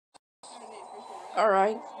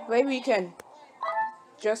Alright, maybe we can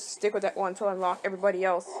just stick with that one to unlock everybody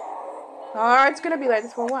else. Alright, it's gonna be like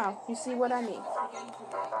this for a while. You see what I mean?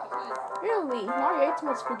 Really? Mario ate too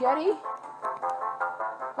much spaghetti?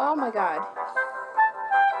 Oh my god.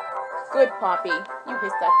 Good, Poppy. You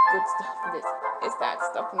missed that good stuff. It's that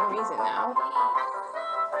stuff for no reason now.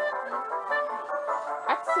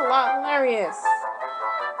 That's a lot hilarious.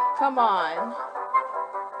 Come on.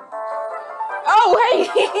 Oh, hey! She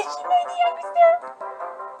made the youngster!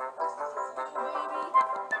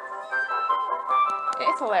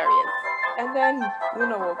 It's hilarious. And then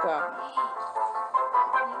Luna woke up.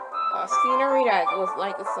 A scenery that was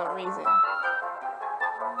like for some reason.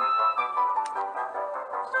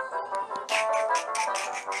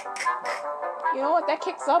 You know what? That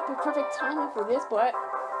kicks up with perfect timing for this, but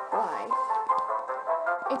why?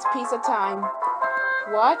 It's pizza time.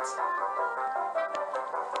 What?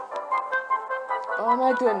 Oh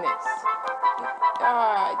my goodness.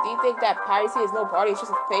 Do you think that Pisces is no party? It's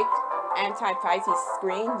just a fake anti-Pisces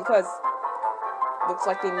screen? Because looks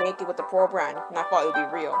like they make it with the Pro brand, and I thought it would be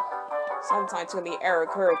real. Sometimes it's gonna be error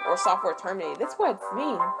occurred or software terminated. That's what it's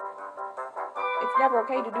mean. It's never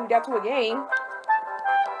okay to do that to a game.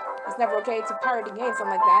 It's never okay to pirate a game, something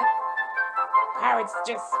like that. Pirates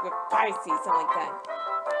just with Pisces, something like that.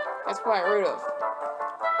 That's what I heard of.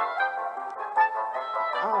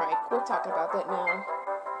 Alright, quit talking about that now.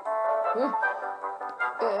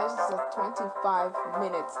 This is a 25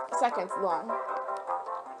 seconds long.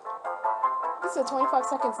 This is a 25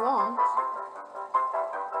 seconds long.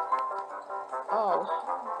 Oh,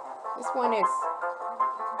 this one is.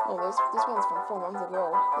 Oh, this one's from 4 months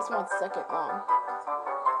ago. This one's second long. I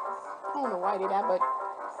don't know why I did that, but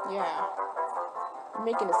yeah, I'm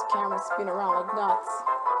making this camera spin around like nuts.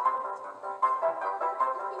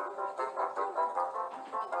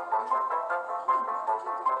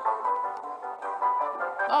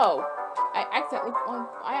 Oh, I accidentally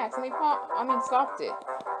stopped it.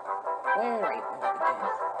 Where are you again?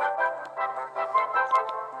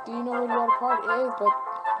 Do you know where the other part is? But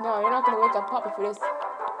no, you're not gonna wake up Poppy for this.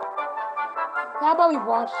 How about we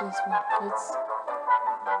watch this one?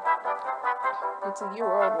 It's a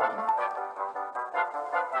year-old one.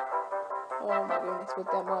 Oh my goodness, with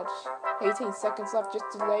that much. 18 seconds left, just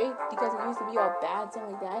delayed because it used to be all bad,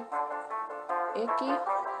 something like that. Icky.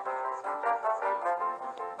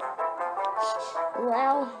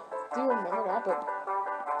 Well, do you remember that? But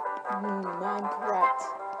I'm correct.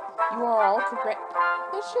 You are all correct.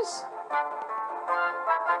 Let's just.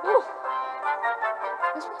 Whew.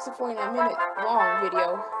 This was a 49-minute long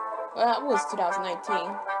video. Well, that was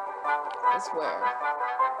 2019. I swear.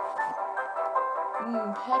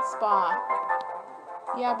 Pet spa.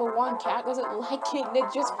 Yeah, but one cat doesn't like it, and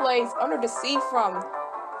it just plays Under the Sea from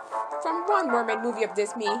one mermaid movie of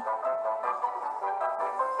Disney.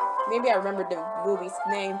 Maybe I remember the movie's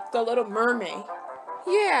name, The Little Mermaid.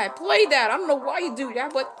 Yeah, play that. I don't know why you do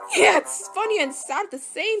that, but yeah, it's funny and sad at the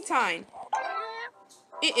same time.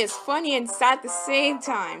 It is funny and sad at the same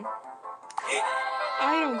time.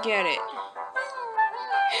 I don't get it.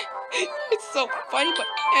 It's so funny, but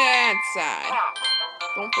and sad.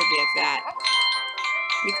 Don't forget that.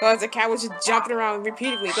 Because the cat was just jumping around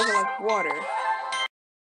repeatedly. It doesn't like water.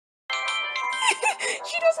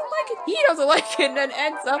 She doesn't like it. He doesn't like it, and then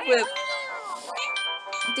ends up with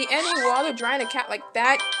the ending while they're drying a cat like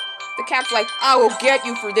that. The cat's like, I will get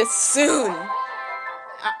you for this soon.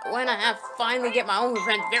 When I have finally get my own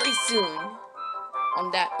revenge very soon.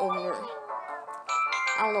 On that owner.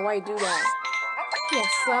 I don't know why you do that. Yeah,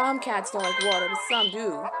 some cats don't like water, but some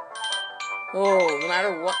do. Oh, no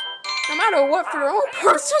matter what for their own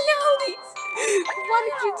personalities. Why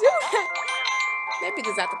did you do that? Maybe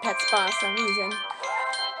because at the pet spa for some reason.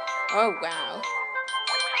 Oh, wow.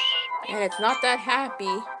 And it's not that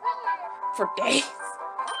happy for days.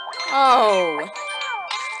 Oh.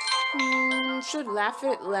 Should laugh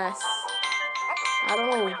at it less. I don't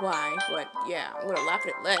know why, but yeah, I'm gonna laugh at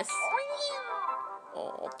it less.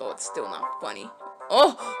 Oh, although it's still not funny.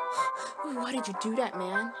 Oh! Why did you do that,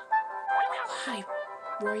 man? Why,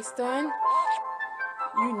 Royston?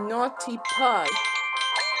 You naughty pug.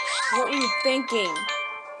 What were you thinking?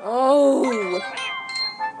 Oh!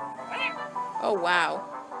 Oh, wow.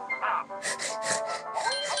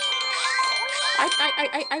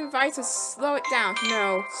 I advise to slow it down.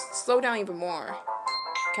 No, slow down even more.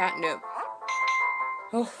 Catnip.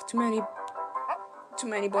 Oh, too many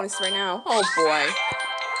bonuses right now. Oh boy.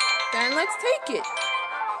 Then let's take it.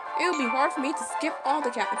 It'll be hard for me to skip all the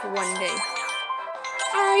catnip for one day.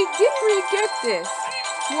 I didn't really get this.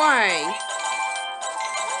 Why?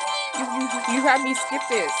 You had me skip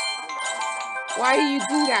this. Why do you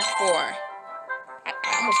do that for?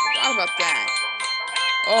 Almost forgot about that.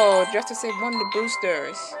 Oh, just to save one of the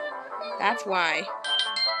boosters. That's why.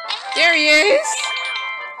 There he is!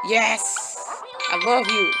 Yes! I love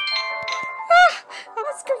you. Ah,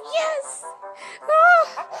 Oscar, yes!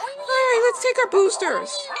 Ah, alright, let's take our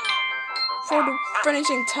boosters for the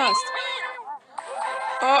finishing test.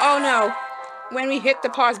 Oh no. When we hit the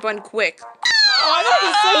pause button quick. Oh, I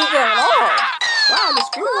didn't save them at all. Wow, the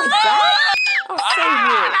screen like that? Oh, save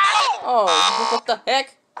you. Oh, what the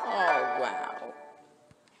heck? Oh, wow.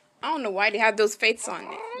 I don't know why they have those fates on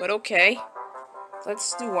it, but okay.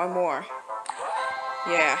 Let's do one more.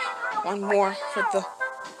 Yeah, one more for the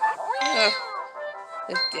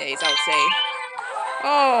days, I would say.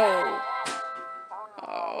 Oh.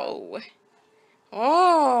 Oh.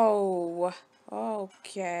 Oh.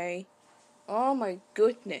 Okay. Oh my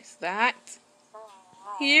goodness, that.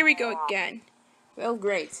 Here we go again. Well,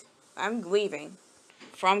 great. I'm leaving.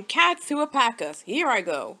 From cats to alpacas. Here I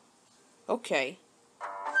go. Okay.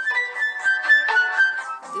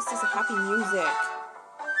 This is happy music.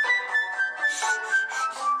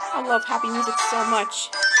 I love happy music so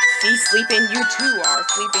much. See, sleeping, you too are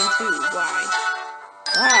sleeping too. Why?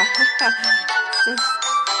 Ah,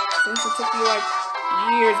 since it took you like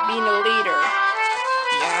years being a leader.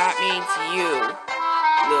 Yeah, it means you,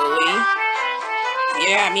 Lily.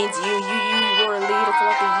 Yeah, it means you were a leader for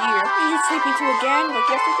like a year. And you're sleeping too again, like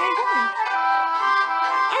yesterday? Why?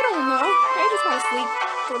 I don't know. I just want to sleep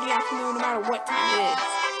for the afternoon no matter what time it is.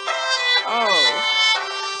 Oh.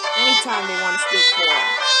 Anytime they want to sleep for.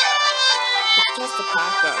 It's just a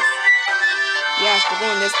practice. Yes, we're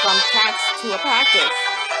doing this from cats to alpacas.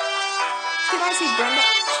 Did I see Brenda?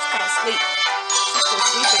 She's gotta sleep. She's still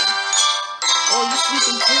sleeping. Oh, you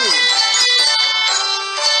sleeping too.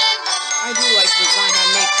 I do like the design I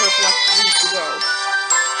made her like weeks ago.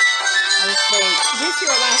 I would say this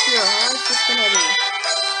year or last year, I was just gonna be.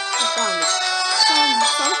 I found this. Sometime in the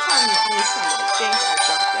summer, I think I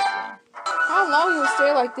got that one. How long you will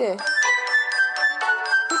stay like this?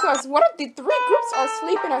 Because one of the 3 groups are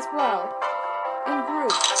sleeping as well. In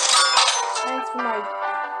groups. Thanks for my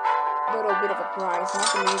little bit of a prize. Not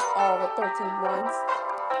to leave all the 13 ones.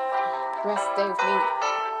 Rest, stay with me.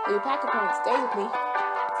 The alpaca points, stay with me.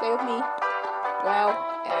 Stay with me. Well,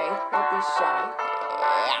 hey, don't be shy.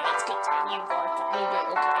 Yeah, let's continue for a tiny bit,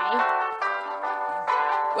 okay?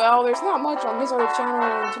 Well, there's not much on this other channel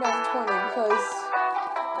in 2020 because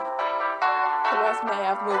the rest may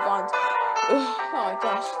have moved on to oh my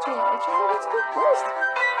gosh, 2-hour channel, that's good. Where's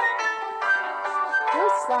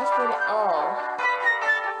slash for the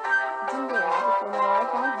didn't they have it for my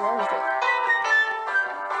icon? Where is it?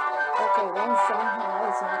 Okay, then somehow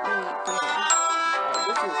it's not me again. Oh,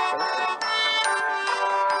 this is so fun.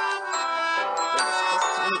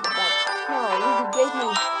 No, you gave me.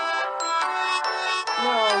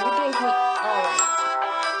 No, you gave me. Alright.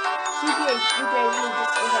 You gave me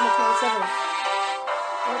just November 27th.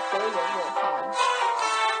 What day was it from?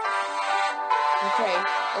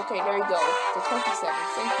 Okay, there you go. The 27th.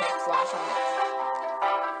 Same slash on it.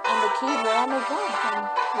 And the keyboard on the one from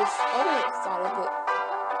this other side of it.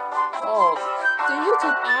 Oh, the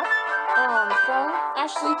YouTube app on the phone?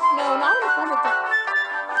 Actually, no, not on the phone, but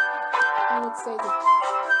I would say the.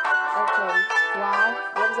 Okay, wow.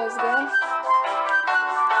 What was that again?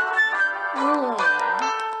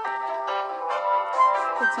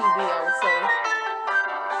 The TV, I would say.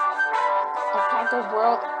 Alpaca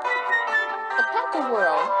World. Alpaca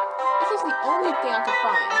World. This is the only thing I could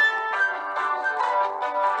find.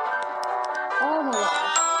 Oh my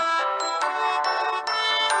gosh.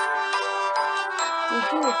 Did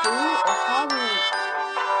you agree or how do you?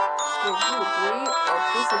 Did you agree or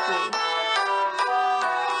disagree?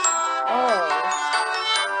 Oh.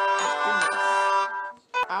 My goodness.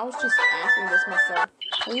 I was just answering this myself.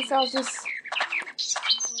 At least I was just.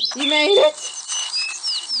 You made it?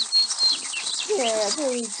 Yeah,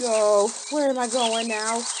 there you go. Where am I going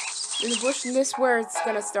now? In the bush, and this where it's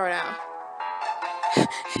gonna start out.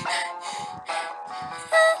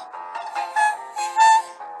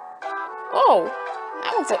 Oh,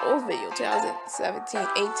 that was an old video, 2017,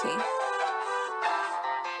 18.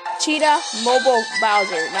 Cheetah Mobile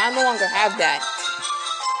Bowser. Now I no longer have that.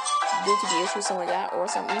 Due to the issue, something like that, or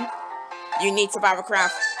something. You need Survival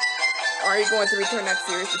Craft. Are you going to return that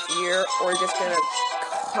series this year, or are you just gonna,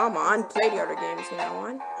 come on, play the other games from now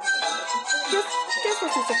on? Just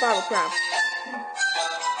let's do Survival Craft.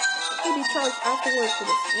 You'll be charged afterwards for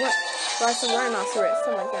this. What? Buy some rhinoceros,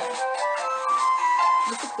 something like that.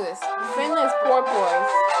 Look at this. Finland's poor boys.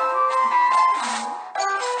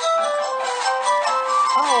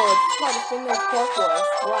 Oh, it's called the Finland's poor boys.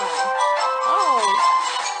 Wow. Oh.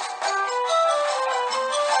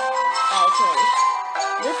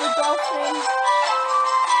 dolphin.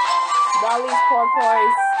 Dolly's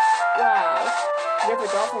porpoise. Wow. River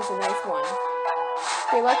dolphin's a nice one.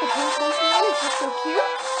 They like the pink personalities. It's so cute.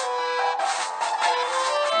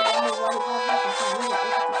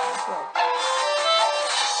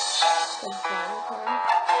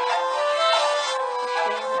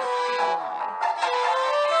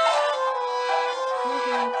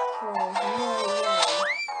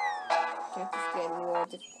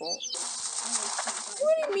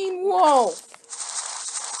 What do you mean, wolf?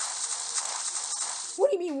 What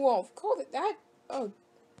do you mean, wolf? Called it that? Oh,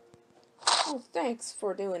 thanks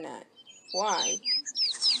for doing that. Why?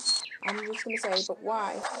 I'm just gonna say, but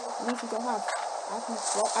why? At least we don't have,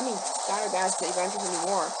 Skylar Dash the Adventures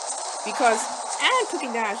anymore. Because, and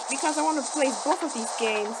Cooking Dash, because I want to play both of these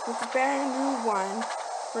games with the brand new one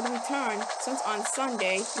for the return. Since on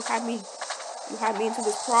Sunday, you had me into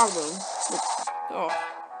this problem. Oh,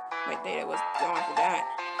 my data was gone for that.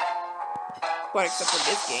 But except for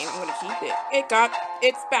this game, I'm gonna keep it.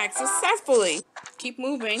 It's back successfully. Keep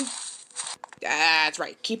moving. That's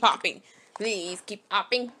right. Keep hopping. Please, keep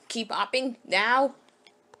hopping. Keep hopping. Now.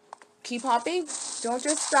 Keep hopping. Don't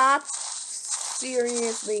just stop.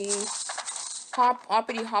 Seriously. Hop,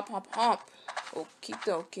 hoppity, hop, hop, hop. Oh,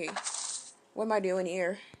 okay. What am I doing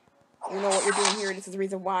here? You know what you're doing here. This is the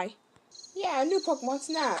reason why. Yeah, a new Pokemon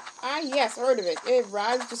Snap. Yes, heard of it. It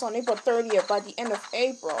arrives just on April 30th by the end of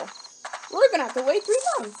April. We're gonna have to wait 3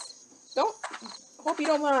 months. Hope you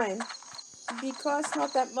don't mind. Because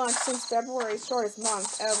not that much since February's shortest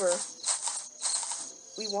month ever.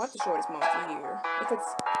 We want the shortest month of the year. If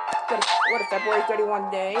it's, what, February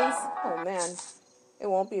 31 days? Oh man, it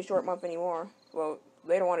won't be a short month anymore. Well,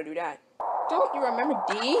 they don't want to do that. Don't you remember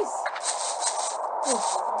these?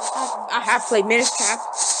 Oh, I have played Minish Cap,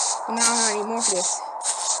 but not anymore for this.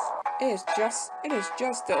 It is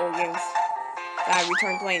just the old games that I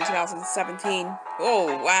returned playing in 2017.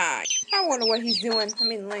 Oh wow! I wonder what he's doing. I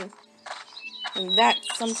mean, Link. And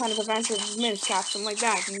that's some kind of adventure with Minish Cap, something like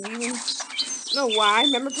that. Do you even know why I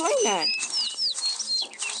remember playing that?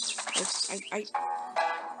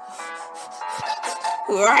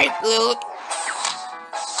 Right, look.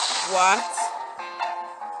 What?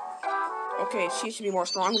 Okay, she should be more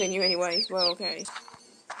strong than you anyways. Well, okay.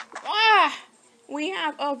 Ah! We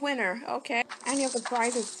have a winner, okay? Any of the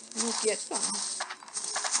prizes, you get some.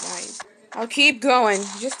 Nice. I'll keep going.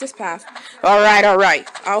 Just this path. Alright.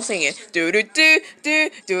 I'll sing it. Do do do do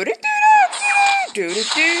do do do do do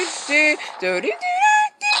do do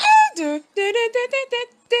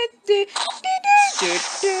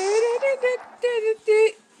do do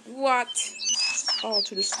do what? Oh,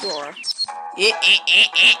 to the store.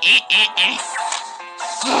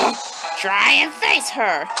 Try and face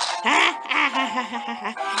her.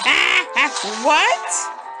 What?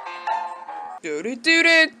 Do do do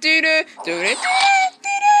do do do do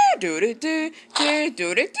do do do do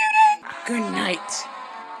do do. Good night.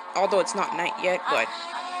 Although it's not night yet, but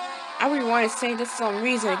I really want to say this for some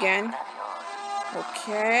reason again.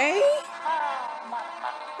 Okay.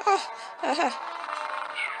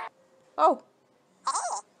 Oh.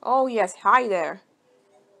 Oh yes, hi there.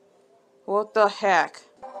 What the heck?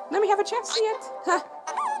 Let me have a chance to see it. Huh.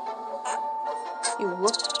 You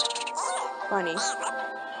look funny.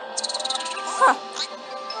 Huh.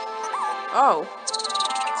 Oh.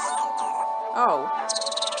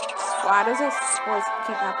 Why does this always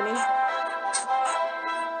keep happening?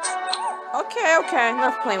 Okay.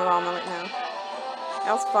 Enough playing with Alma right now.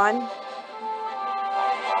 That was fun.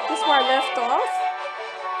 This is where I left off.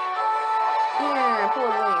 Yeah, poor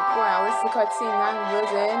Link. Wow, this is the cutscene 9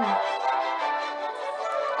 was in.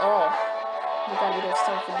 Oh. You gotta be there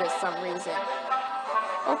for this some reason.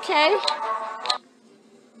 Okay.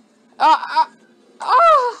 I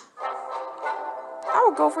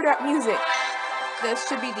will go for that music. This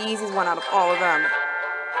should be the easiest one out of all of them.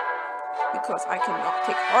 Because I cannot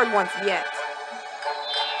take hard ones yet.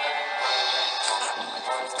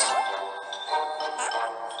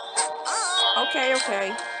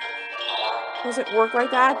 Okay. Does it work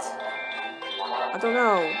like that? I don't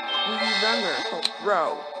know. Remember. Oh,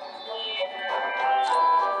 bro.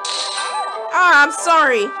 I'm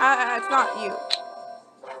sorry. It's not you.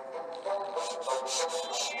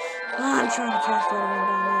 I'm trying to catch that one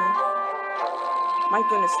down there. My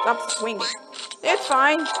goodness, stop swinging. It's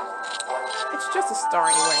fine. It's just a star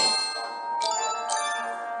anyway.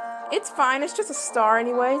 It's fine. It's just a star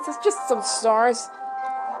anyway. It's just some stars.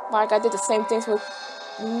 Like I did the same things with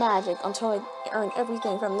magic until I earned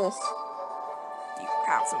everything from this. You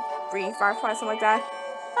have some free fireflies, something like that.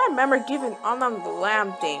 I remember giving on the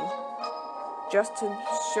lamb thing. Just to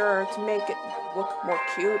make it look more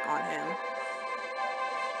cute on him.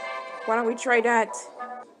 Why don't we try that?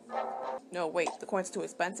 No, wait, the coin's too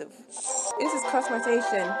expensive. This is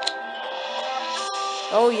customization.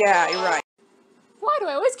 Oh yeah, you're right. Why do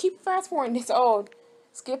I always keep fast forwarding this? Oh,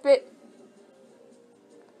 skip it.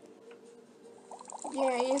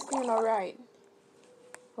 Yeah, he's doing alright.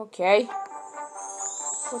 Okay.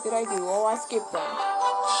 What did I do? Oh, I skipped them.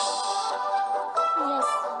 Yes.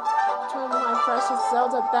 Turn my precious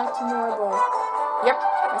Zelda back to normal. Yep,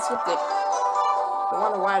 I skipped it. I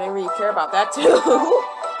wonder why I didn't really care about that too.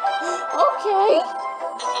 Okay.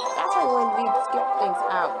 That's why when we skip things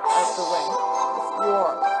out of the way. It's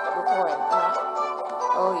your recording, not.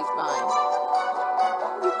 Oh, he's fine.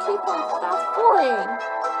 You keep on fast forwarding.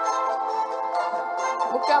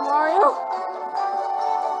 Look out, Mario.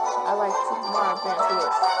 I like Super Mario Advance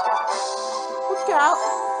Wheels. Look out.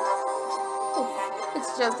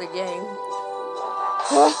 It's just a game.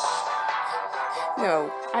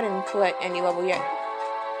 No, I didn't collect any level yet.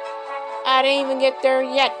 I didn't even get there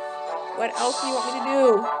yet. What else do you want me to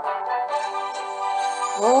do?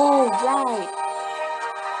 Oh, right.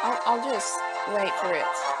 I'll just wait for it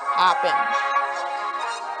to happen.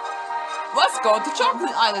 Let's go to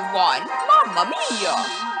Chocolate Island 1. Mamma mia!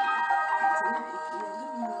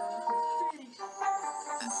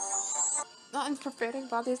 Nothing prophetic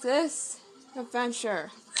about this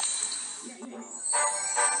adventure.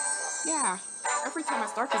 Yeah, every time I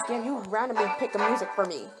start this game, you randomly pick a music for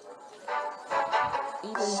me.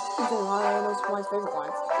 Even Mario was my favorite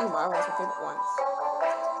ones. Even Mario was my favorite ones.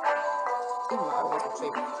 Even Mario was my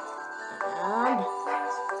favorite. And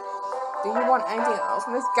do you want anything else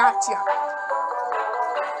from this? Gotcha.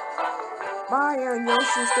 Mario and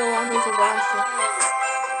Yoshi still on his adventure.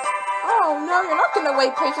 Oh no, you're not gonna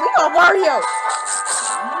wait patiently. Oh, Mario!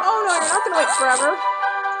 Oh no, you're not gonna wait forever.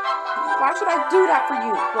 Why should I do that for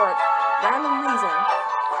you? For a random reason.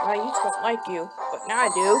 I used to like you, but now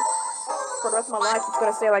I do. For the rest of my life, it's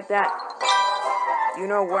gonna stay like that. You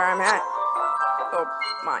know where I'm at. Oh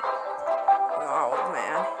my. Oh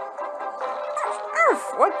man.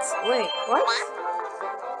 Earth, what? Wait, what?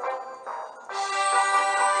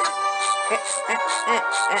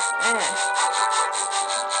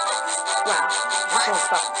 Wow, I'm gonna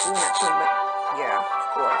stop doing that too, but yeah, of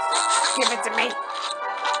course. Give it to me.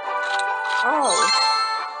 Oh.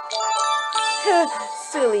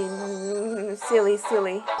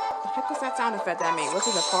 silly. What the heck was that sound effect I made? Was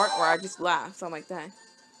it the part where I just laughed? Something like that.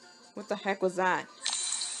 What the heck was that?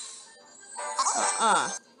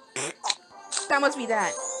 That must be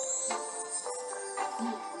that.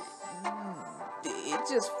 Did it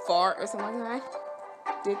just fart or something like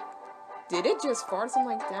that? Did it just fart or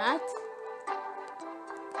something like that?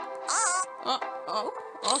 Oh,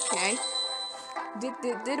 okay. Did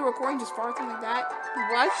the recording just fart or something like that?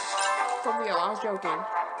 What? For real, I was joking.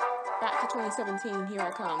 Back to 2017, here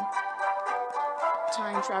I come.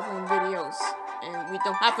 Time traveling videos. And you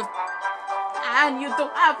don't have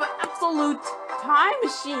an absolute time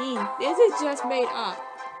machine. This is just made up.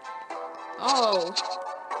 Oh,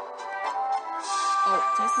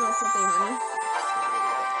 do you smell something, honey?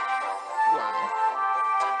 Wow.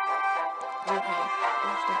 Okay,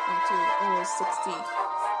 watch that one too. Almost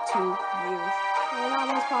 62 views. Oh, not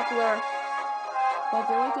most popular. But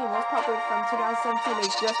the only thing most popular from 2017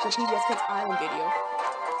 is just the PBS Kids Island video.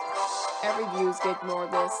 Every views get more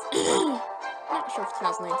of this. Not sure for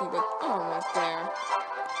 2019, but almost there.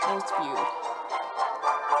 Most viewed.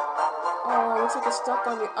 Oh, looks like it's stuck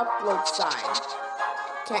on the upload side.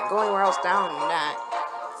 Can't go anywhere else down that.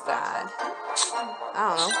 Sad. I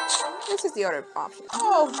don't know. This is the other option.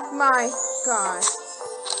 Oh my gosh.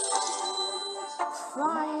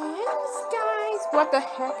 Flying skies. What the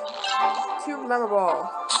heck? Too memorable.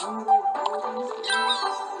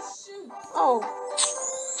 Oh.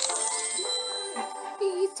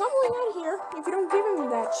 He's tumbling out of here. If you don't give him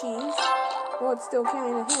that cheese, well, it's still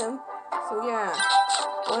counting to him. So yeah.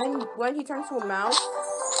 When he turns to a mouse,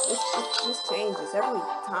 it just changes every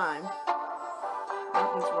time.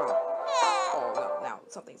 Something's wrong. Oh no, now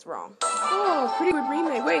something's wrong. Oh, pretty good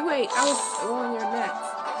remake. Wait, I was on your neck.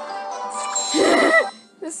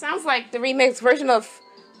 This sounds like the remix version of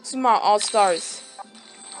Super Mario All-Stars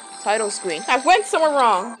title screen. I went somewhere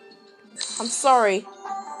wrong. I'm sorry.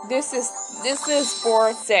 This is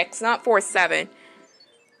 4-6, not 4-7.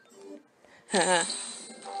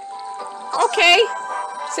 Okay.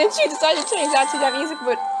 Since you decided to change that to that music,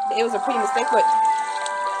 but it was a pretty mistake, but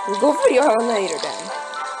we'll go video later then.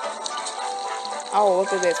 Oh,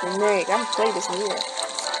 look at this remake. I haven't played this in years.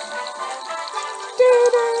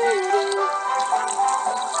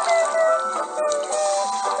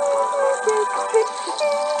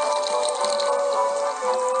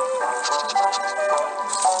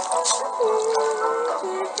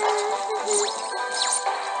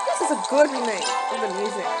 good remake of the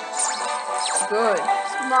music. Good.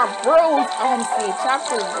 Super Mario Bros. Odyssey,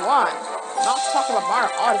 Chapter 1. Not talking about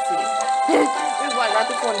Mario Odyssey. This is like right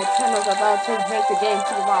before Nintendo's about to make the game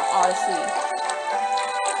Super Mario Odyssey.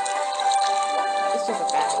 It's just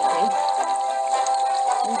a family thing.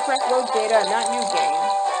 Refresh load data, not new game.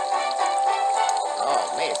 Oh,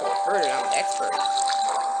 made it so much further. I'm an expert.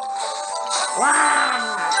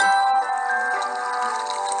 Wow!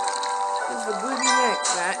 This is a good remix,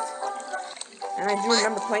 that. And I do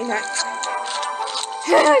remember playing that.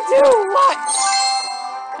 Do what?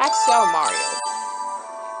 That's so Mario.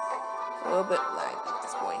 A little bit lag at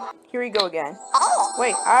this point. Here we go again.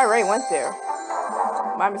 Wait, I already went there.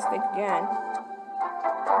 My mistake again.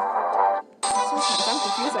 Sometimes I'm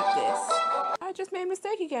confused at this. I just made a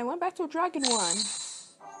mistake again. Went back to a Dragon one.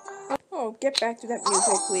 Oh, get back to that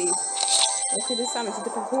music, please. Okay, this time it's a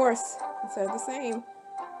different course instead of the same.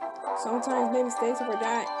 Sometimes make mistakes over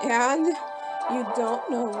that, and you don't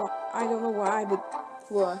know why. I don't know why, but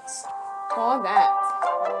what's all that?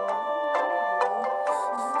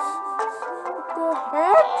 What the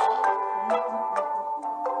heck?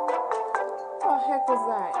 What the heck was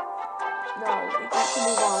that? No, we got to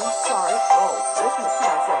move on. Sorry. Oh, this was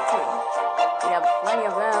 2017. We have plenty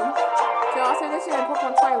of them. So also this year in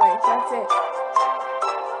Pokemon Twilight. That's it.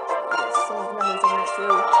 There's so much memories on that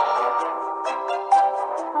too.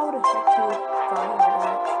 How the heck can you find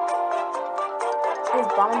that? Is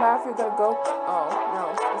Bombing Battlefield gonna go? Oh,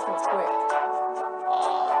 no. This one's quick.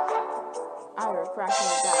 I heard a crashing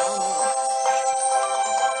like that. I don't know.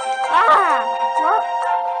 Ah! What?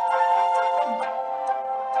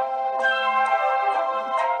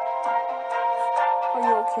 Are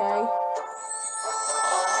you okay?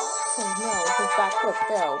 Oh no, his back foot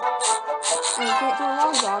fell. And he can't do a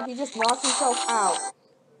long jump. He just knocks himself out.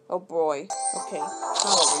 Oh boy. Okay,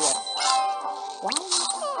 not over yet. Why?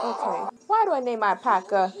 Okay. Why do I name my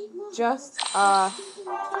alpaca? Just, oh.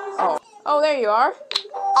 Oh, there you are.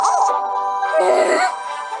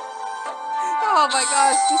 Oh my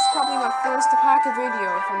gosh, this is probably my first alpaca video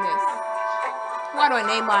from this. Why do I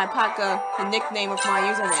name my alpaca the nickname of my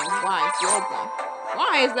username? Why? It's the old one.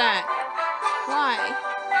 Why is that? Why?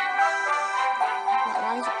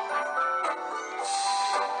 Why is it?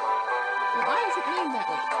 Why is it named that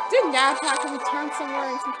way? Didn't that alpaca return somewhere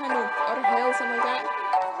in some kind of other hill or something like that?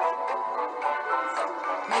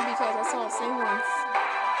 Maybe because I saw the same ones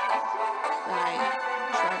that I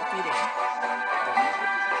tried repeating.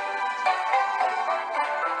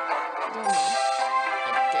 I don't know. I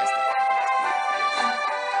guess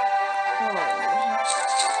that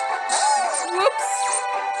was whoops!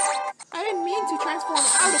 I didn't mean to transform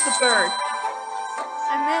out of the bird.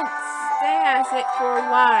 I meant stay as it for a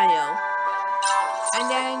while. And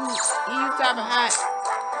then you got that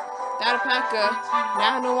alpaca.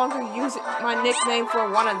 Now I no longer use my nickname for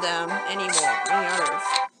one of them anymore. Any others.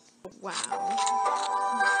 Wow.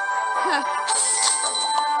 Huh.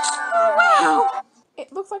 Wow!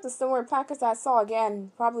 It looks like the similar alpacas I saw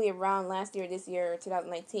again, probably around last year, this year,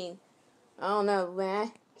 2019. I don't know,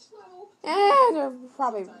 man. They're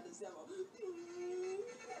probably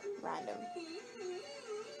random.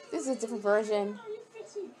 This is a different version.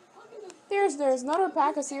 There's another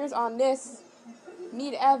alpaca series on this.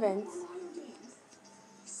 Meet Evans.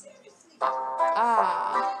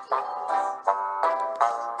 Ah.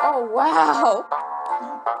 Oh, wow.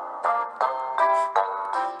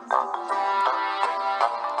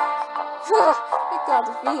 It got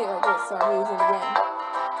defeated like this, so I'm using it again.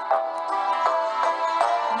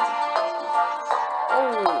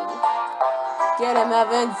 Oh. Get him,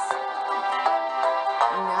 Evans.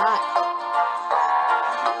 Not.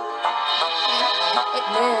 It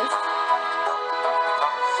missed.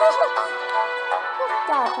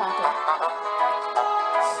 God, Papa.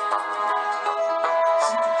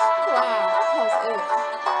 Wow, that was it.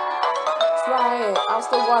 Try it. I'll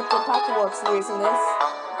still watch the Papa World series in this.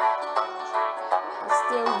 I'll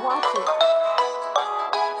still watch it.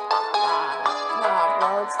 Nah, bro,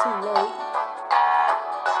 it's too late.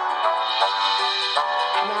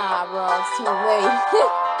 Nah, bro, it's too late.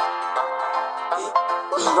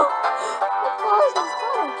 What caused this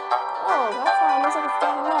color? Oh, that's why it looks like it's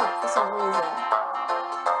standing up for some reason.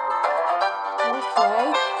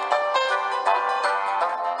 Okay.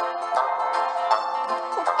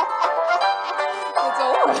 It's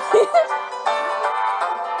over.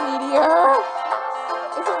 Meteor.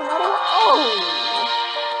 Is there another one? Oh.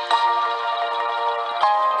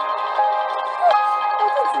 I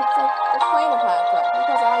think it's a plane alpaca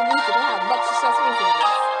because I usually don't have much success with this.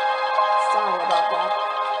 Sorry about that.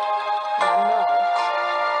 I know.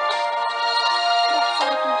 Looks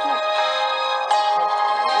like we got...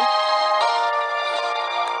 Okay.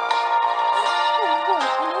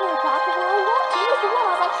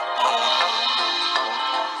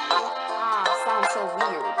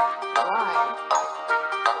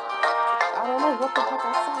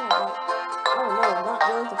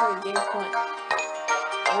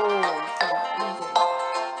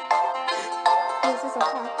 is a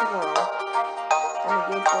packed world. And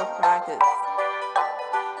engage both packets.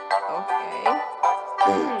 Okay.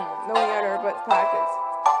 No other but packets.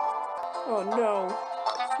 Oh no.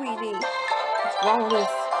 Sweetie. What's wrong with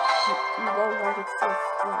this? You both like it's so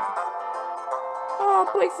flat. Oh,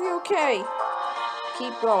 Blixie, okay.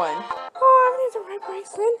 Keep going. Oh, everything's alright,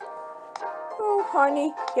 Bryson. Oh,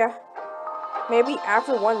 honey. Yeah. Maybe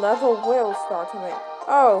after one level will start to make.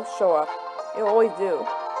 Oh, show up. It always do.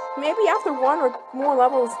 Maybe after one or more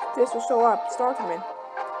levels, this will show up. Start to win.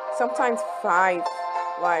 Sometimes 5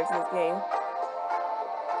 lives in this game.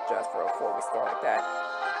 Just for a 4 we start like that.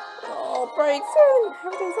 Oh, Bryson!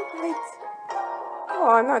 Everything's alright.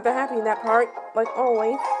 Oh, I'm not that happy in that part. Like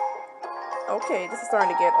always. Okay, this is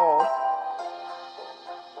starting to get old.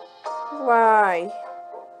 Why?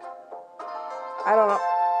 I don't know.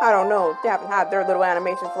 I don't know. They haven't had their little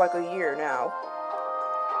animation for like a year now.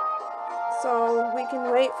 So we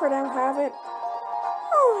can wait for them to have it.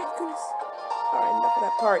 Oh my goodness. Alright, enough of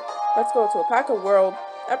that part. Let's go to Alpaca World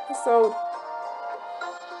episode.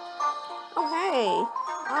 Oh hey,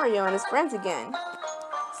 Mario and his friends again.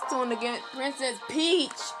 Still to get Princess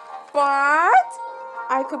Peach. But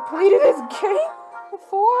I completed this game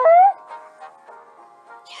before.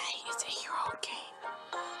 Yeah, it's a hero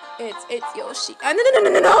game. It's Yoshi.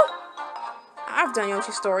 No. I've done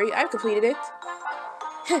Yoshi's story. I've completed it.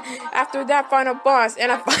 After that final boss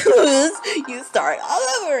and I lose, you start all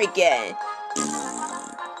over again.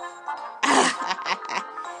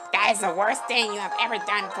 That is the worst thing you have ever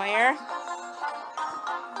done, player.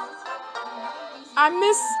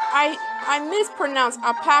 I mispronounced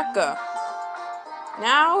alpaca.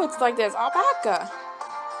 Now it's like this, alpaca.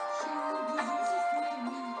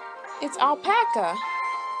 It's alpaca.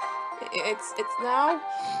 It's now.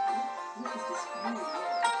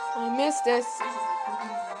 I missed this.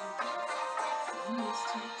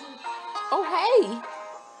 Oh hey.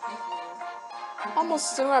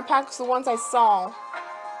 Almost similar alpacas to the ones I saw.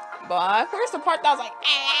 But here's the part that was like,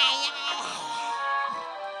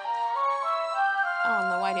 I don't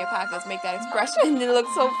know why the alpacas make that expression. It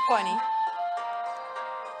looks so funny.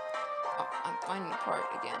 Oh, I'm finding the part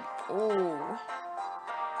again. Ooh.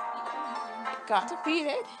 Got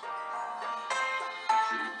defeated.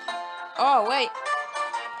 Oh, wait.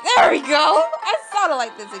 There we go. I sounded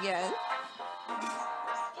like this again.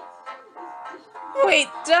 Wait,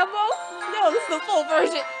 double? No, this is the full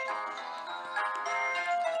version.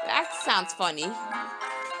 That sounds funny.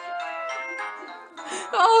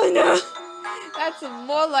 Oh no. That's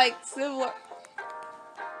more like similar.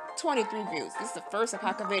 23 views. This is the first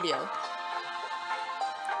alpaca video.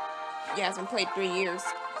 Yeah, it's been played 3 years.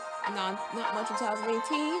 Not much in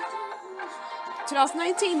 2018.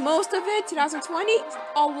 2019, most of it. 2020,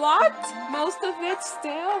 a lot. Most of it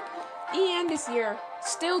still. And this year,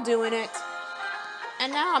 still doing it.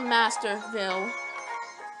 And now I'm Masterville.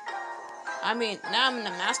 I mean, now I'm in the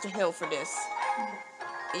Master Hill for this.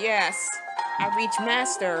 Yes, I reached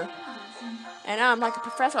Master. And now I'm like a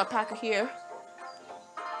Professor Alpaca here.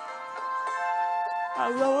 I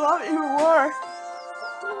level up even more.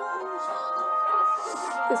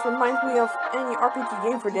 This reminds me of any RPG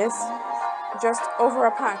game for this. Just over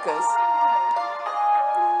alpacas.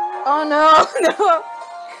 Oh no, no!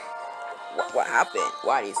 What happened?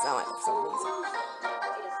 Why do you sound like for some reason?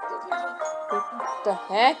 What the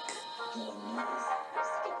heck?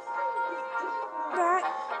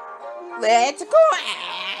 Let's go!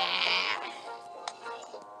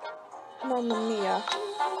 Mamma mia.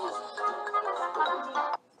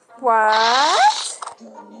 What?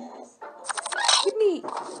 Give me...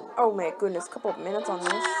 Oh my goodness, couple of minutes on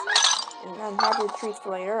this. And then have your treats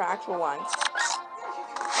for later, actual ones.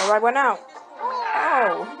 Alright, what now?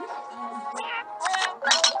 Oh.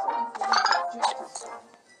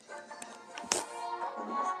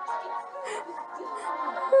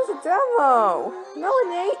 Here's a demo. No, it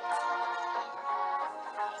ain't.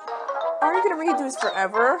 Are you gonna redo this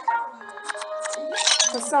forever?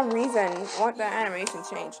 For some reason, I want the animation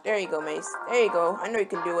changed. There you go, Mace. There you go. I know you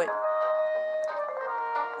can do it.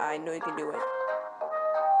 I know you can do it.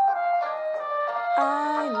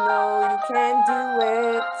 I know you can do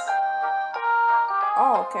it.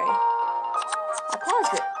 Oh, okay. I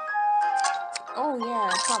paused it. Oh, yeah,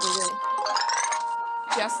 I probably did.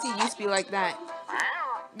 Justy used to be like that.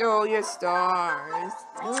 Oh, your stars.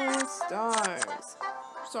 Oh, your stars.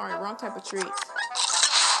 Sorry, wrong type of treat.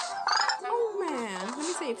 Oh, man. Let me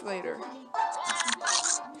save later.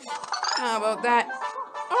 How about that?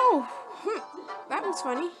 Oh, that was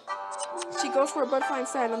funny. She goes for a butterfly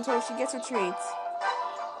instead until she gets her treats.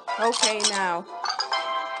 Okay, now.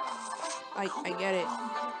 I get it.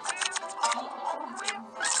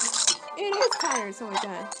 It is tired, so like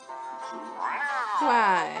that.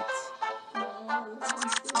 What?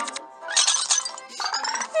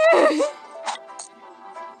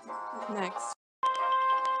 Next.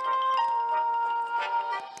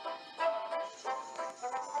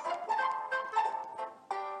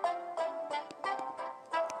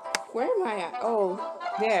 Where am I at? Oh,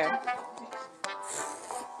 there.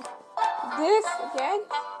 This again?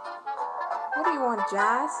 What do you want,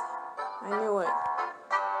 Jazz? I knew it.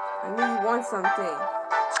 I knew you want something.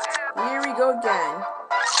 Here we go again.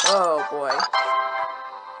 Oh boy.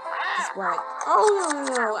 Just right. Oh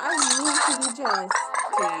no. I need to be jealous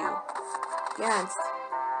to you. Yes.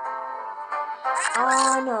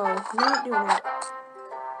 Oh no. You're not doing that.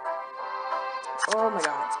 Oh my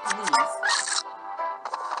god. Please.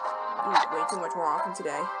 You eat way too much more often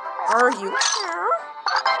today. Are you?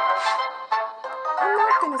 I'm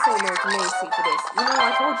not gonna say no to Macy for this. You know,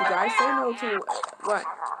 I told you guys, say no to what?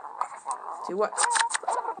 To what?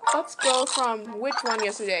 Let's go from which one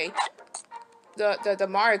yesterday? The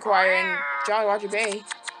Mario Choir in Jolly Roger Bay.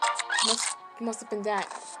 Must have been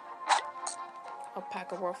that. I'll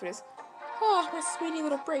pack a world for this. Oh, my sweetie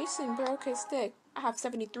little Brayson broke his stick. I have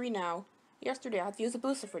 73 now. Yesterday I had to use a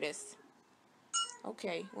booster for this.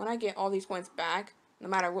 Okay, when I get all these points back, no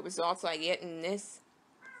matter what results I get in this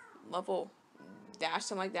level dash,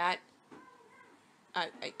 something like that,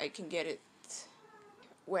 I can get it.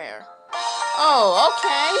 Where? Oh,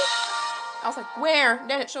 okay. I was like, where?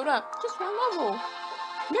 Then it showed up. Just one level.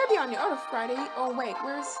 Maybe on the other Friday. Oh, wait,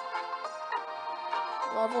 where's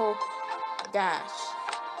level dash?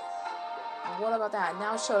 What about that?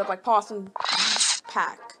 Now it showed up like Possum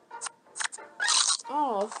Pack.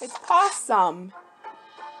 Oh, it's Possum.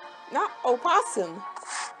 Not Opossum.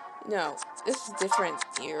 No, this is different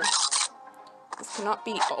here. This cannot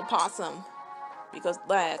be Opossum. Because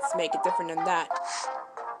let's make it different than that.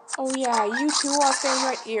 Oh yeah, you two are staying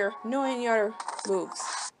right here. No any other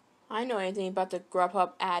moves. I know anything about the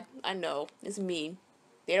Grubhub ad. I know. It's mean.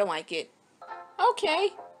 They don't like it.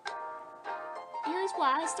 Okay. Here's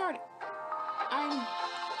why I started. I'm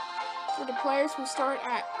for the players who start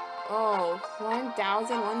at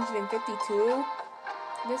 1,152.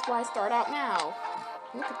 This is why I start out now.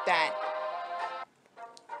 Look at that.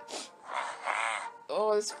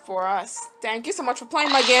 Oh, it's for us. Thank you so much for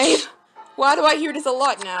playing my game. Why do I hear this a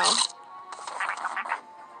lot now?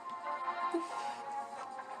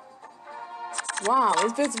 Wow,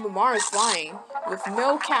 Invisible Mars is flying with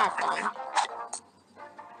no cap on.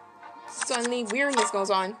 Suddenly, weirdness goes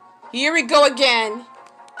on. Here we go again.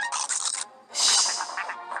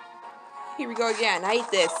 Here we go again. I hate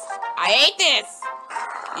this. I hate this.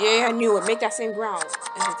 Yeah, I knew it. Make that same growl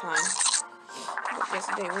every time. But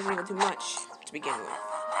yesterday wasn't even too much to begin with.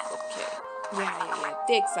 Okay. Yeah.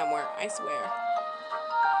 Dig somewhere. I swear.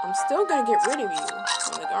 I'm still gonna get rid of you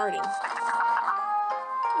from the garden.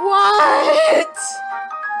 What?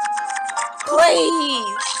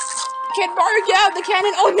 Please! Can Mario get out of the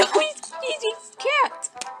cannon? Oh no, he just can't.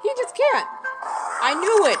 He just can't. I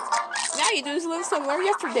knew it. Now you just live somewhere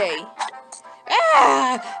yesterday.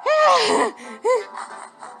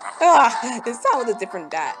 This sound was a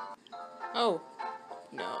different that. Oh,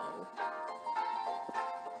 no.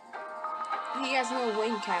 He has no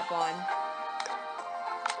wing cap on.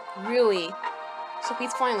 Really? So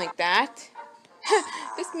he's flying like that?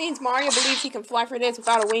 This means Mario believes he can fly for this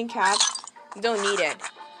without a wing cap. You don't need it.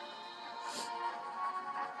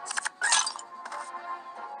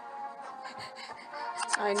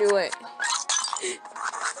 I knew it.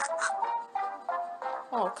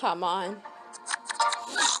 Oh, come on.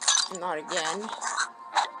 Not again.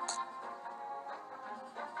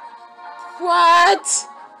 What?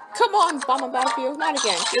 Come on, Bomb on Battlefield. Not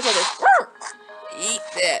again. Here's like this. Eat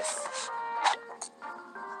this.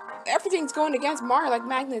 Everything's going against Mario like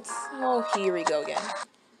magnets. Oh, here we go again.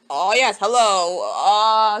 Oh, yes.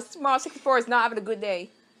 Hello. Small 64 is not having a good day.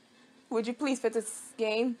 Would you please fix this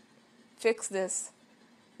game? Fix this.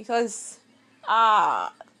 Because,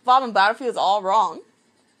 Bomb on Battlefield is all wrong.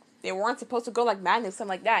 They weren't supposed to go like magnets, something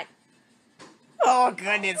like that. Oh,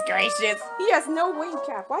 goodness gracious. He has no wing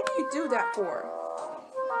cap. Why do you do that for?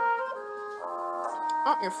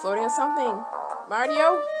 Oh, you're floating or something.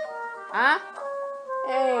 Mario? Huh?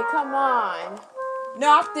 Hey, come on.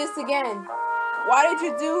 Not this again. Why did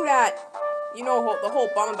you do that? You know, the whole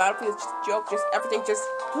Bomb on Battlefield is just a joke. Just everything, just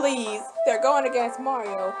please. They're going against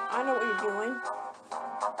Mario. I know what you're doing.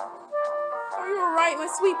 Are you alright, my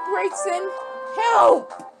sweet Brayson?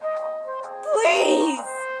 Help! Please!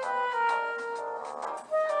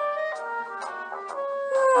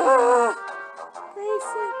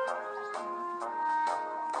 Grayson.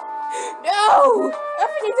 No!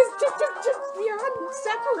 Everything just Just beyond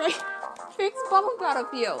separate. Fix bubble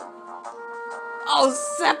battlefield. Oh,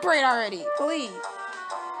 separate already, please.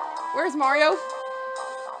 Where's Mario?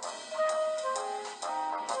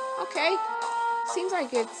 Okay. Seems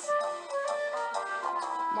like it's...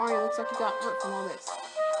 Mario looks like he got hurt from all this.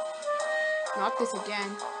 Not this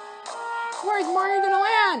again. Where is Mario gonna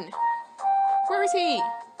land? Where is he?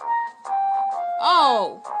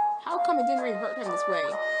 Oh! How come it didn't really hurt him this way?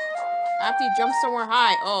 After he jumps somewhere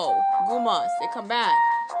high. Oh, Goombas, they come back.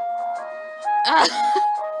 What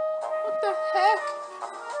the heck?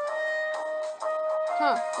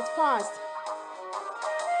 Huh, it's paused.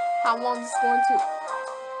 How long is this going to...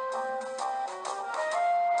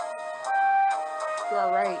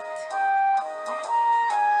 You're right.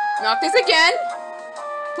 Not this again!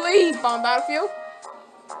 Please, Bomb Battlefield.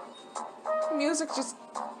 The music's just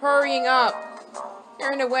hurrying up.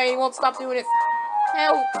 You're in the way, you won't stop doing it.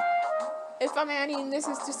 Help! If I'm adding, this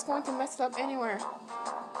is just going to mess up anywhere.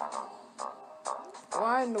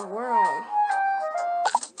 Why in the world?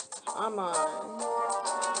 Come on.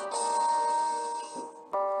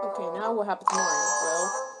 Okay, now what happened to Mario?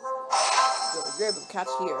 Well, you're able to catch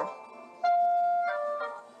here.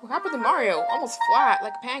 What happened to Mario? Almost flat,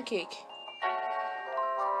 like a pancake.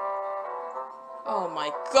 Oh my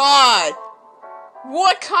god!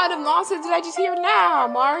 What kind of nonsense did I just hear now,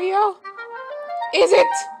 Mario? Is it?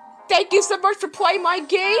 Thank you so much for playing my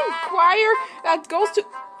game, choir. That goes to...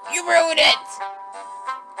 You ruined it!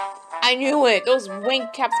 I knew it. Those wing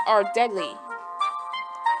caps are deadly.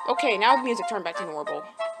 Okay, now the music turned back to normal.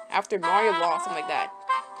 After Mario lost, something like that.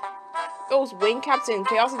 Those wing caps in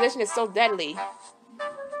Chaos Edition is so deadly.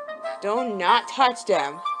 Do not touch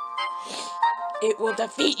them. It will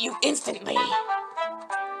defeat you instantly.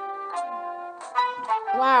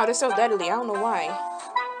 Wow, they're so deadly. I don't know why.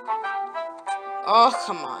 Oh,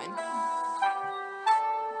 come on.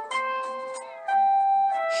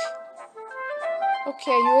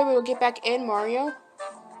 Okay, you were able to get back in, Mario?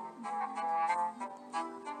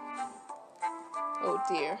 Oh,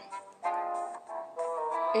 dear.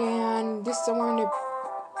 And this is somewhere in the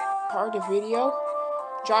part of the video.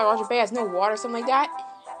 Jolly Roger Bay has no water, something like that.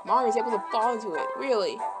 Mario's able to fall into it.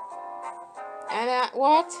 Really? And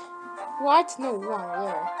what? What? No water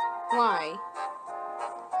there. Why?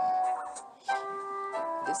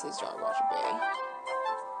 This is Jolly Roger Bay.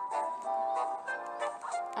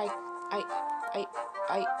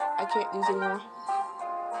 I can't lose anymore.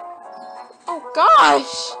 Oh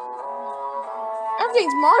gosh!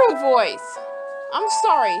 Everything's Mario voice. I'm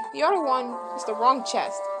sorry. The other one is the wrong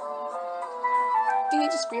chest. Did he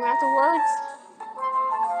just scream afterwards?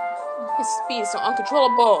 His speed is so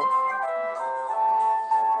uncontrollable.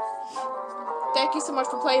 Thank you so much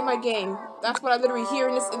for playing my game. That's what I literally hear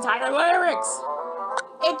in this entire lyrics.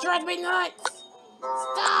 It drives me nuts.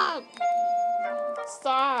 Stop.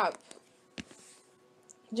 Stop.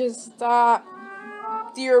 Just stop.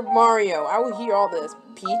 Dear Mario, I will hear all this.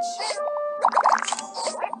 Peach,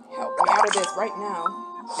 help me out of this right now.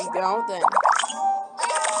 If you don't, then...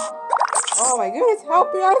 Oh my goodness,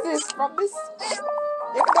 help me out of this from this...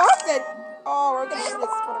 If not, then... Oh, we're gonna do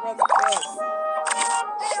this for the rest of this.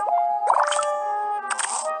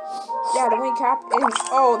 Yeah, the wing cap and...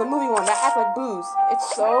 Oh, the movie one, that acts like booze.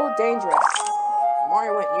 It's so dangerous.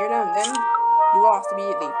 Mario went near them, then he lost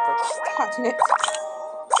immediately for touching it.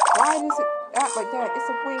 Why does it act like that? It's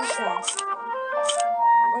a wing cap.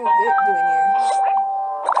 What is it doing here?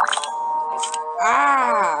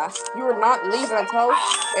 Ah! You were not leaving until...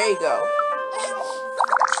 There you go.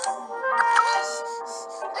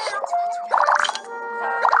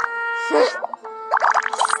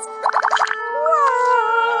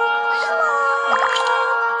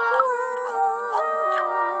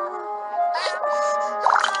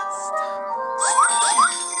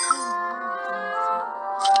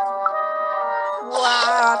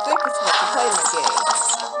 Wow, thank you so much for playing my game.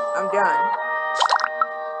 I'm done.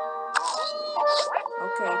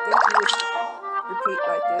 Okay, thank you. Repeat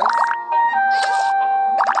like this.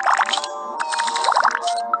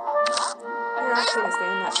 You're not gonna stay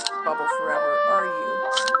in that bubble forever, are you?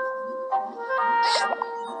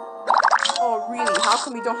 Oh, really? How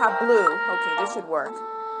come we don't have blue? Okay, this should work.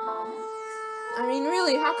 I mean,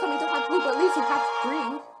 really, how come we don't have blue, but at least we have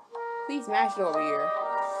green? Please mash it over here.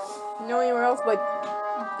 No anywhere else but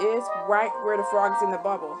it's right where the frog's in the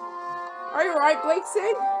bubble. Are you right,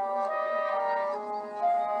 Blakeson?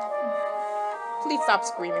 Please stop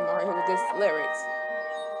screaming, Mario, with this lyrics.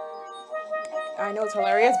 I know it's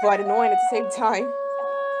hilarious, but annoying at the same time.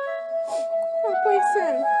 Oh,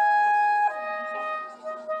 Blakeson.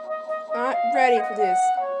 Not ready for this.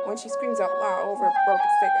 When she screams out loud over a broken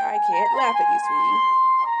stick, I can't laugh at you, sweetie.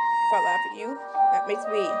 if I laugh at you? That makes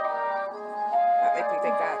me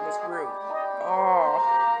think that was rude. Oh.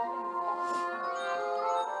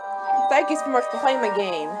 Thank you so much for playing my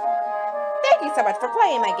game. Thank you so much for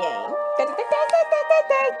playing my game.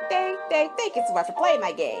 Thank you so much for playing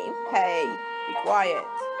my game. Hey, be quiet.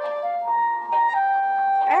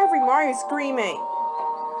 Every Mario's screaming.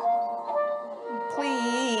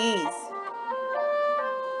 Please.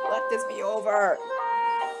 Let this be over.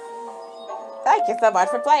 Thank you so much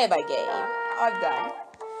for playing my game. I'm done.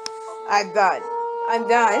 I'm done. I'm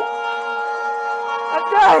done. I'm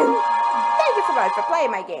done. Thank you so much for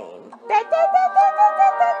playing my game.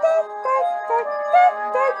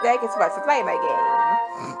 Thank you so much for playing my game.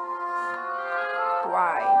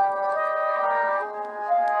 Why?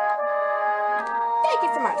 Thank you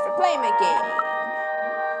so much for playing my game.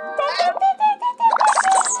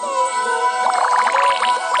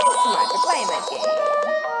 Thank you so much for playing my game.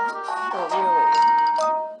 Oh, really?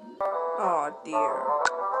 Oh, dear.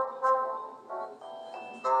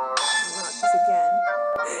 Not this again.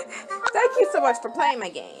 Thank you so much for playing my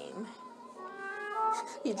game.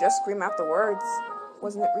 You just scream out the words.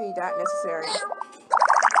 Wasn't it really that necessary?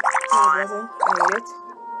 No, it wasn't. I ate it.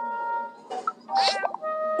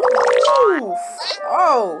 Oof.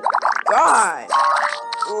 Oh, God.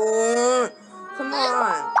 Come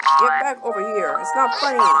on. Get back over here. It's not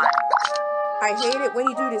funny. I hate it when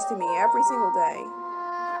you do this to me every single day.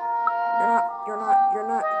 You're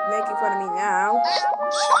not making fun of me now.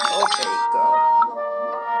 Oh, there you go.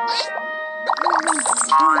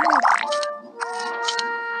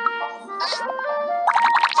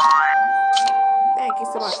 Thank you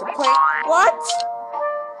so much for playing. What?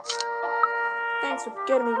 Thanks for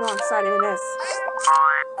getting me wrong sided in this.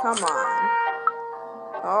 Come on.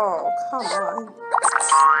 Oh, come on.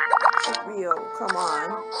 For real, come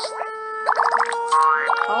on.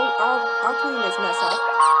 I'll clean this mess up.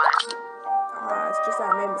 It's just that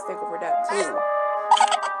I made a mistake over that too.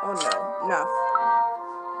 Oh no, enough.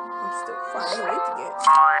 I'm still finding a way to get.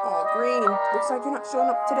 Oh, green. Looks like you're not showing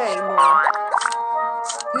up today more.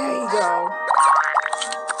 There you go.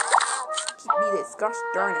 Keep me this. Gosh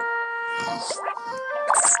darn it.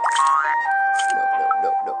 No.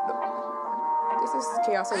 This is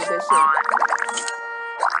Chaos Edition.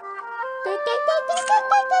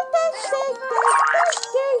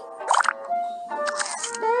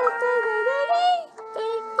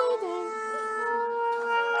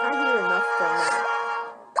 I hear enough from that.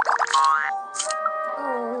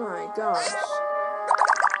 Oh my gosh.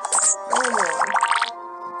 No more.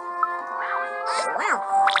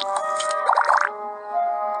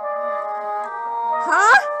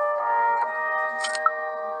 Huh?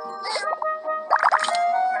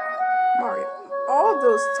 Mario. All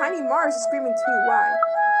those tiny Marios are screaming too. Why?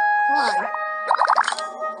 Why?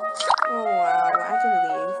 Oh wow, I can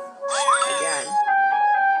leave. Again.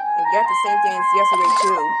 And get the same thing as yesterday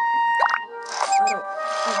too. I don't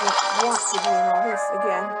want to be in all this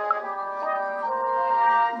again.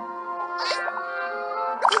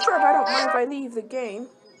 I'm not sure if I don't mind if I leave the game.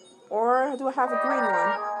 Or do I have a green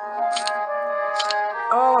one?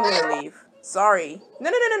 Oh, I'm gonna leave. Sorry.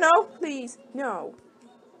 No, please. No.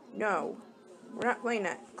 No. We're not playing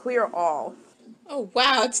that. Clear all. Oh,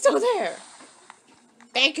 wow, it's still there.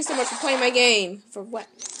 Thank you so much for playing my game. For what?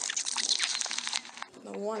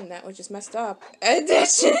 The one that was just messed up.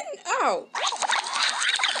 Edition? Oh.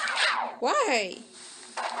 Why?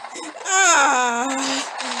 Ah.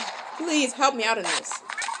 Please help me out in this.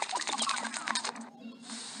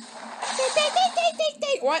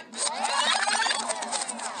 What?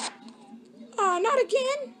 Oh, not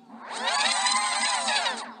again.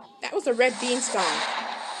 That was a red beanstalk.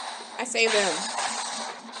 I saved him.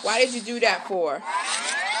 Why did you do that for?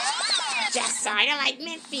 Just so I don't like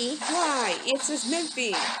Minty. Why? It's just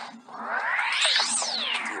Minty.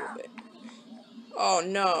 Oh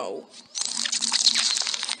no.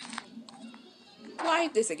 Why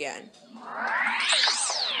this again?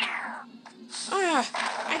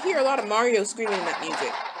 I hear a lot of Mario screaming in that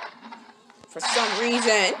music. For some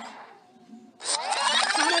reason.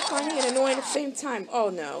 Kind of funny and annoying at the same time. Oh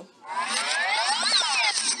no.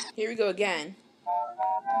 Here we go again.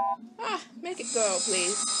 Make it go,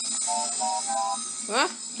 please.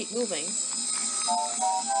 Keep moving.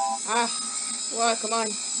 Well, come on.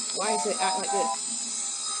 Why is it act like this?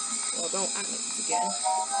 Well, don't act like this again.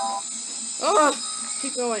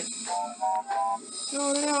 Keep going.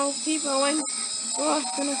 No, keep going. I'm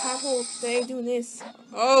gonna have a whole day doing this.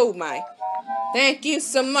 Oh my. Thank you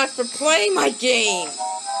so much for playing my game.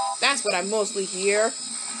 That's what I mostly hear.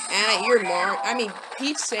 And I hear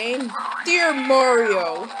Peach saying, "Dear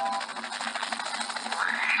Mario."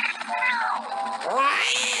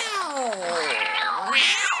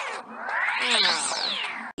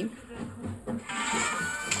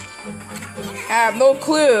 have no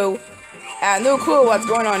clue. Have no clue what's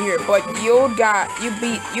going on here, but you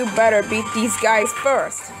better beat these guys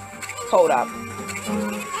first. Hold up.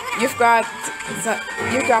 You've got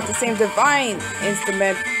the same divine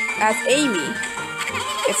instrument as Amy.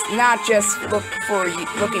 It's not just looking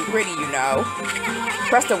pretty, you know.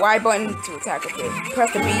 Press the Y button to attack with it.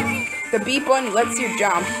 Press the B. The B button lets you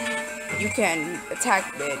jump. You can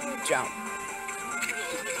attack mid-jump.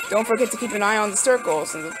 Don't forget to keep an eye on the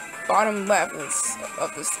circles in the bottom left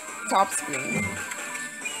of the top screen.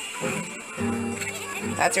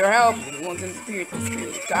 That's your help. You want to disappear.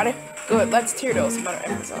 Got it? Good. Let's tear those mother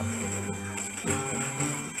effers up.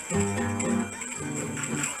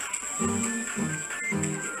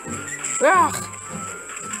 Ugh.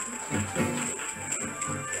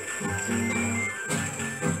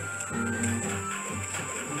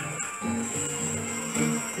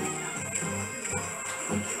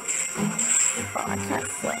 Oh, I can't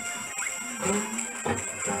flip.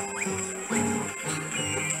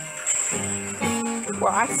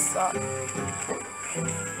 Well, I suck.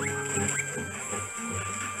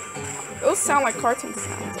 Those sound like cartoon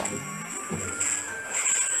sounds.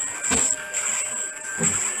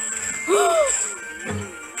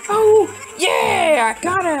 Oh, yeah! I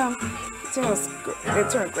got him! It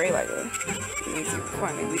turned gray like it. It means you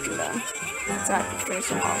finally weaken them. Attack and finish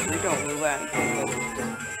them off. We don't move anything.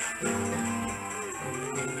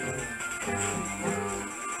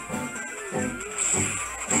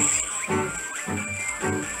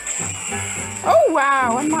 Oh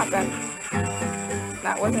wow, I'm not that.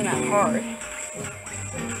 That wasn't that hard.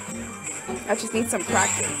 I just need some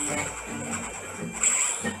practice.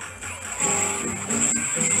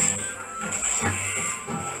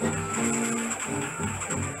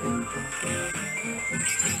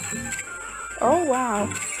 Oh wow.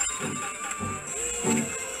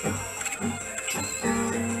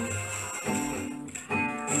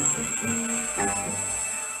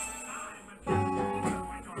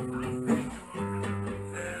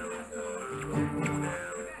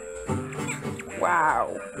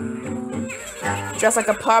 Wow. Just like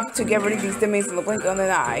a pup to get rid of these demons in the blink of an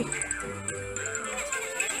eye.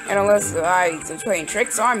 And unless I playing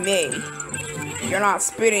tricks on me, you're not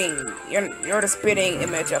spitting. You're the spitting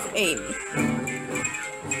image of Amy.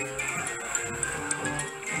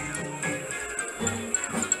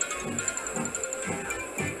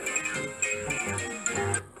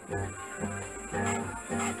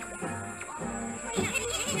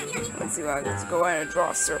 Let's see. Let's go ahead and draw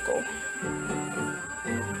a circle.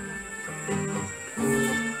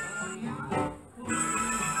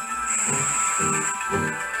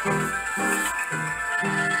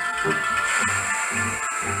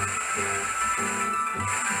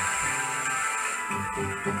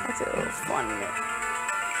 That's a little fun.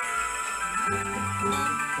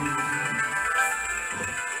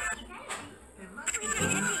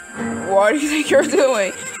 What do you think you're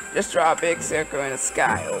doing? Just draw a big circle in the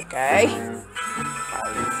sky, okay? Is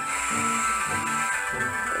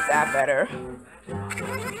that better?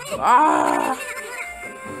 Ah!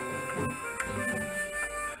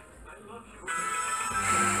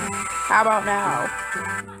 How about now?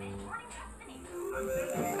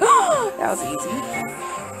 That was easy.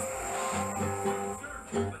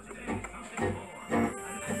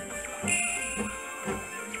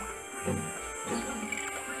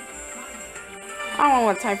 I don't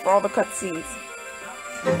want time for all the cutscenes.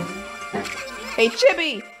 Hey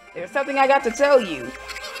Chibi! There's something I got to tell you.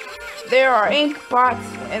 There are ink spots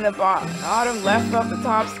in the bottom left of the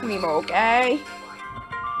top screen, okay?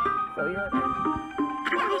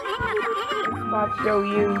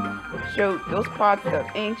 So those spots of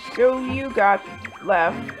ink show you got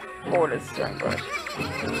left for the string brush.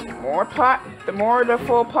 The more the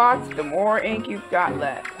full pots, the more ink you've got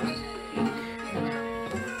left.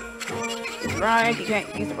 Right, you can't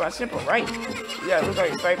use the brush simple, right? You gotta look at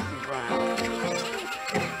your stripes is brown.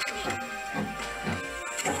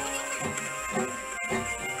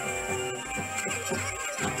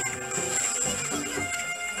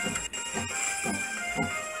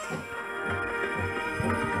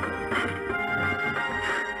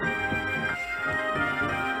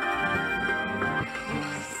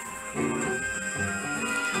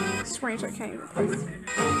 Strange, I can't even place.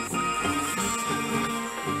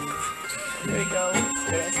 There you go. That's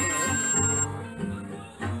good.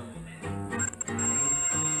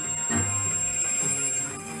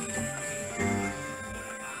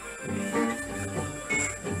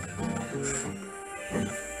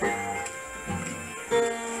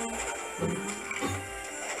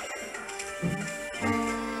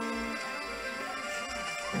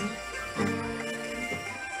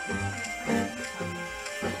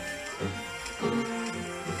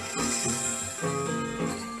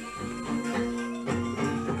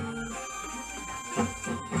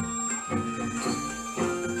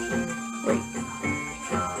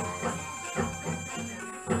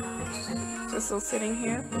 still sitting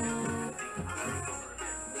here.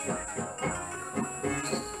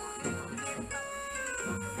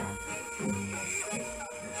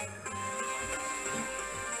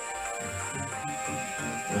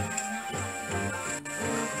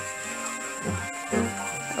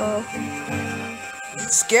 Oh.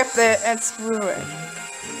 Skip it and screw it.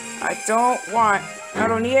 I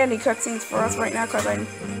don't need any cutscenes for us right now because I...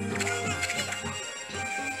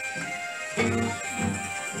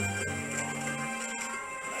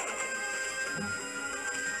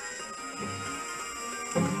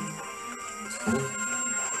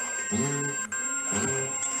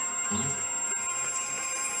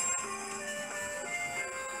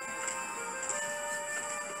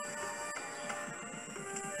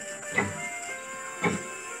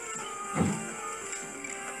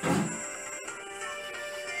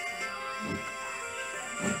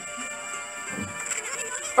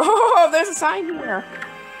 Oh, there's a sign here.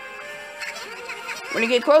 When you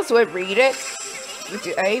get close to it, read it with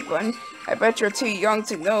your A button. I bet you're too young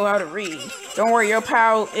to know how to read. Don't worry, your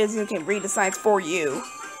pal Izzy can read the signs for you.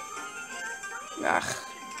 Ugh.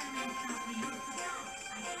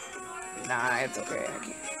 Nah, it's okay. I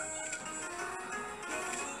can't.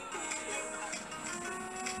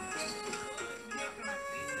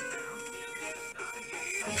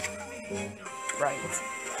 Right.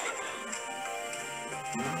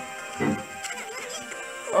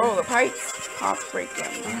 Oh, the pots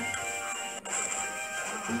breaking.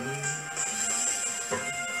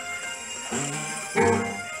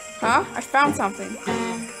 Huh? I found something.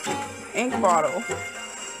 Ink bottle.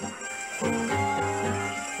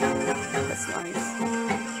 That's nice.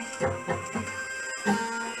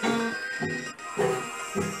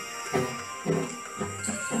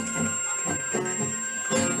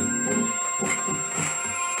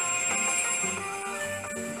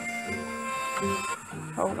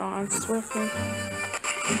 Hold on, swiftly.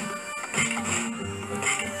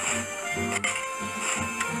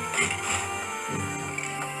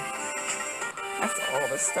 That's all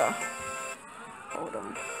this stuff. Hold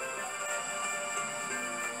on.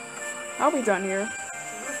 I'll be done here.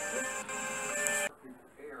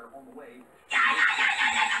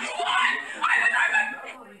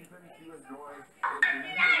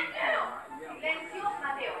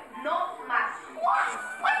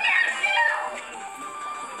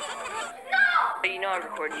 You know I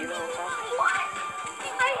recorded you the whole time. What?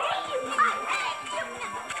 I hate you! I hate you!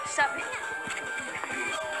 Stop it.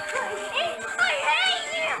 I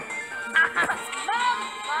hate you! Mom.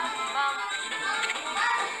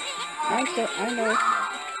 I know. I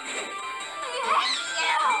hate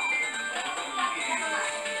you!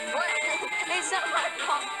 What? It's not my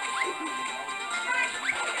fault.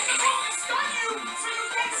 Stop you so you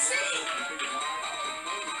can see!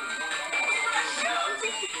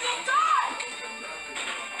 You'll die!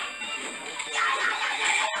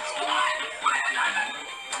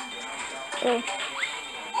 Oh.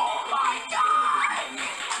 Oh my God!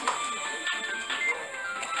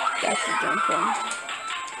 That's the jump one.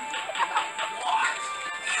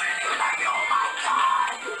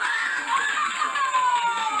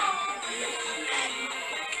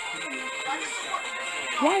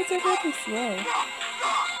 Why is it working slow?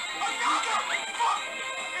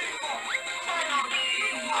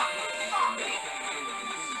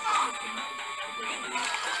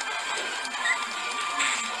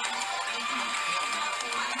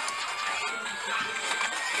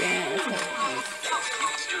 Damn,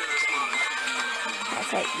 that's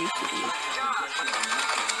how it used to be.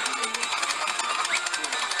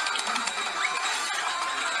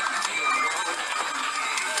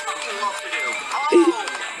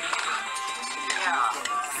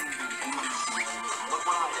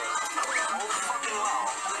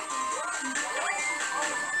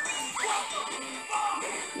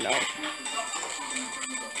 No.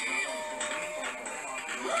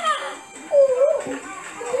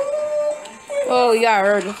 Oh yeah, I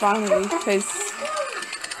heard it finally, because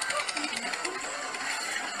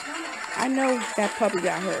I know that puppy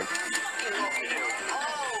got hurt.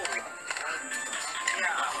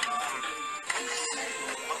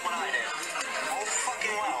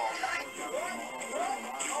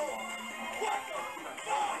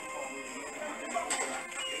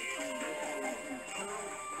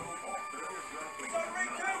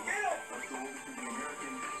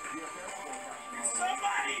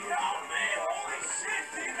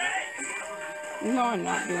 No, I'm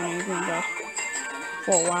not doing anything, but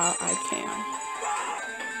for a while I can.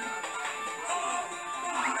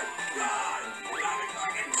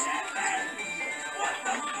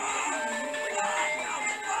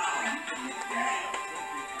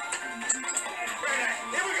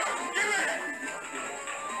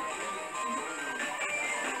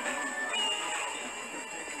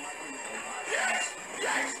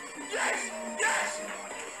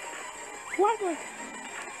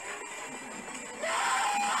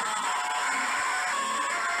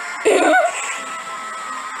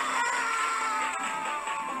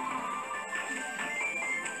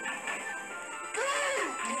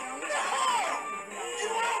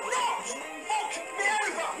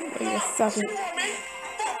 Wait a second.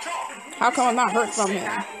 How come I'm not hurt from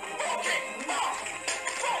him?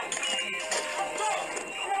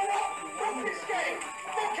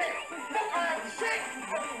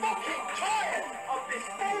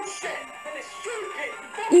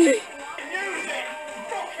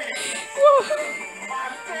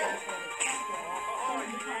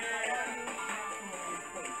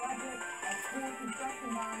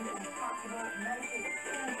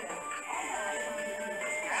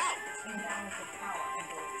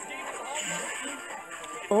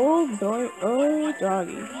 Oh boy, oh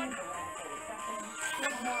doggy.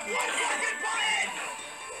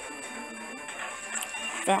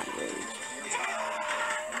 Fat rage.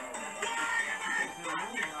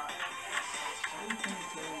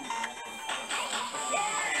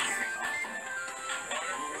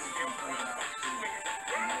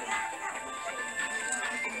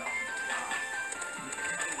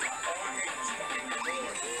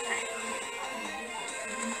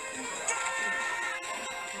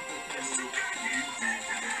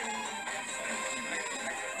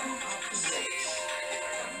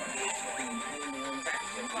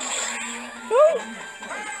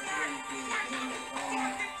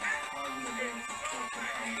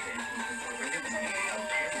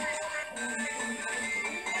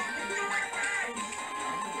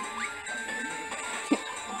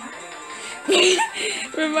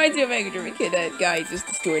 Reminds me of Mega Driven Kid, that guy just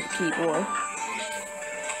destroyed the keyboard.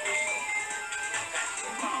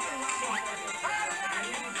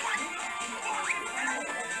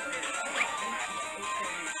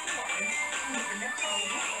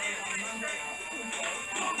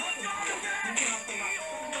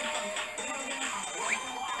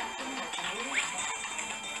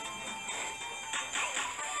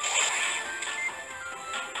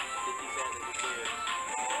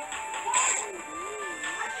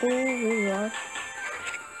 Oh, there you are.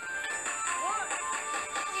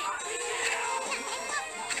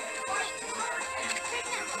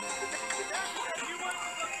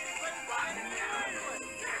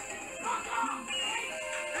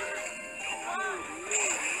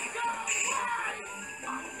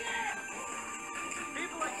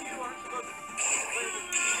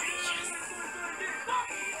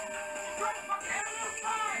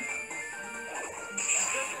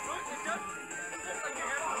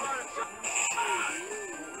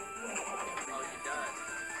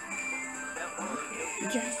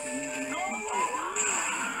 Yes.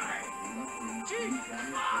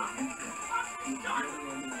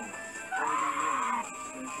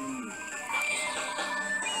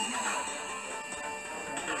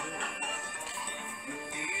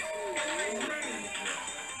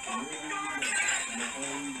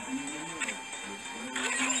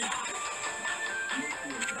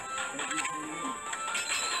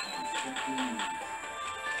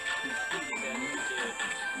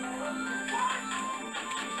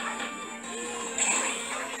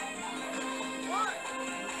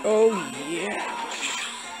 Oh yeah.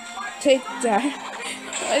 Take that.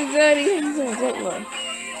 Daddy, he's gonna get one.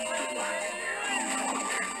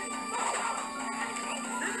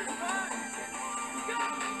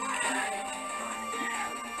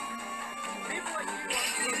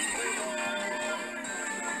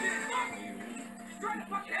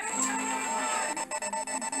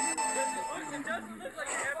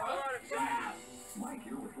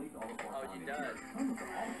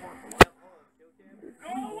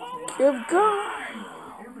 Good God.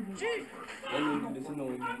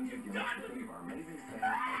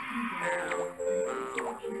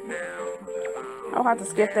 I'll have to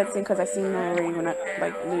skip that thing because I seen that already when I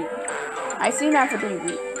leave. I seen that for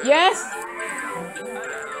the yes.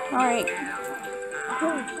 All right.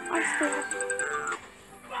 I'm still.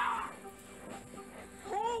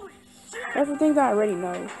 Everything that I already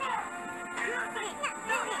know.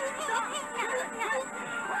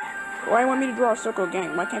 Why want me to draw a circle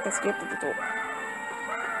again? Why can't I skip the tutorial?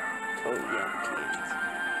 Oh yeah, I can't.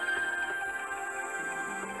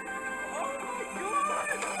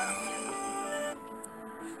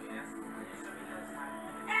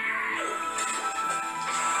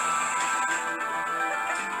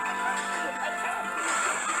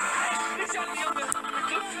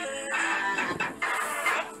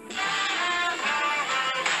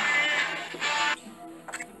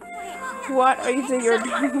 What are you doing? You're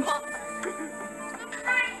doing?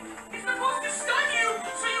 He's supposed to stun you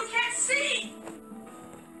so you can't see.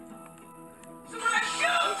 So when I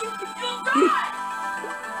shoot, you'll die.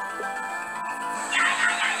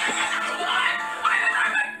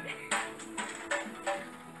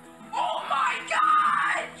 Oh my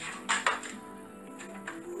God!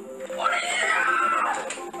 What are you?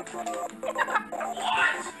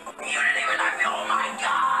 What?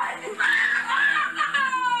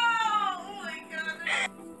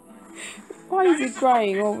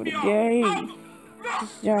 crying over the game.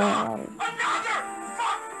 Just yelling at her. Another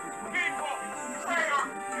fuck people! Traitor!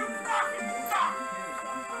 You fucking suck!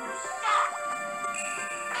 You suck!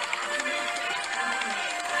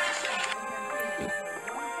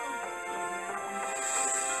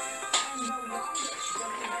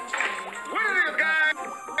 What it is, guys?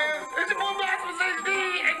 It's your boy Maximus HD,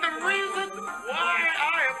 and the reason why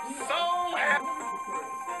I am so happy.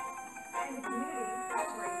 I'm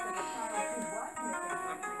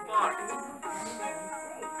fucked.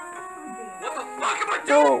 What the fuck am I doing?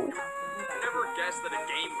 No. Never guessed that a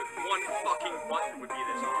game with one fucking button would be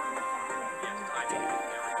this hard. Yes, timing.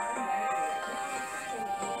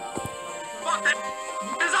 Fuck that!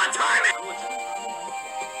 It's on timing!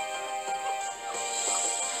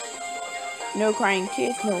 No crying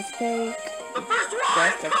kids, no fake. The first one!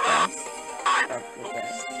 That's the Come on! best. That's the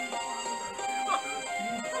best.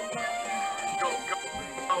 Go, go,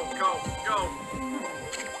 go, go, go.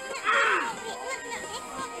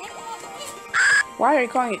 Why are you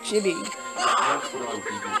calling it chibi? How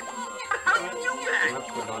did you do that?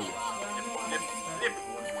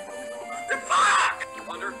 Fuck!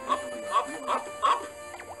 Under, up, up, up, up.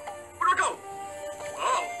 Where do I go?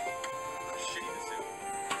 Oh. Shitty this is.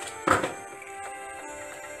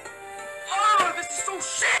 Oh, this is so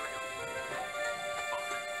shit!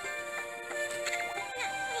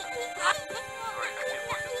 Alright,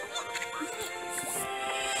 actually, fuck this.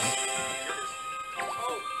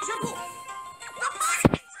 Oh, triple! The fuck?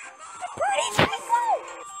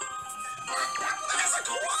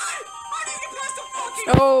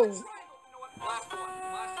 Oh.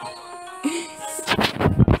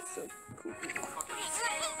 So cool.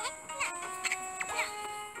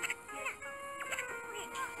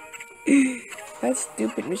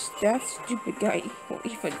 That stupid guy won't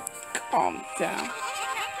even calm down.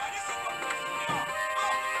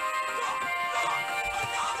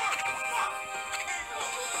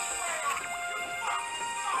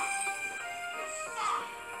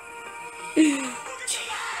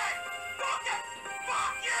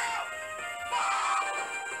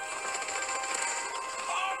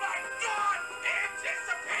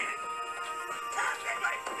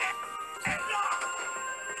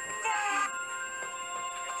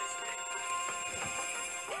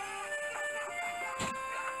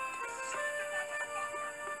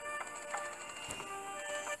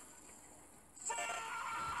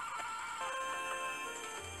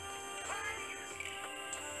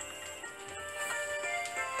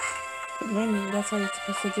 Maybe that's what it's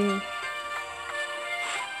supposed to do.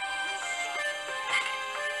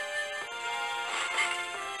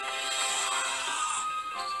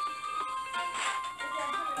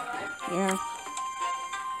 Yeah.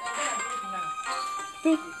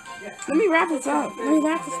 Let me wrap this up. Let me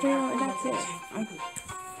wrap this video and that's it.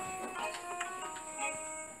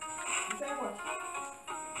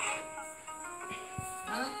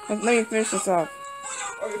 Let me finish this up.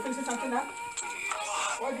 Oh, you're finishing something now?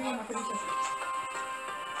 Why do you want to finish this?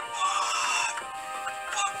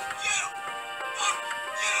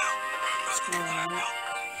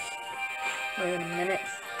 Wait a minute.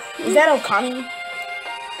 Is that Okami?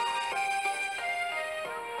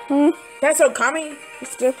 That's Okami?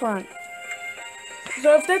 It's different.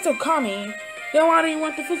 So if that's Okami, then why do you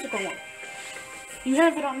want the physical one? You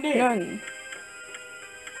have it on there. None.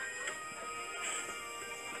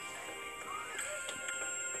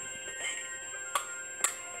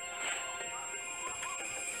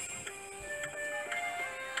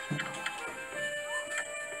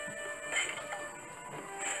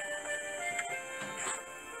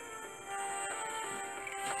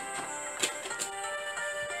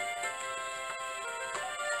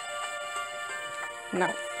 No.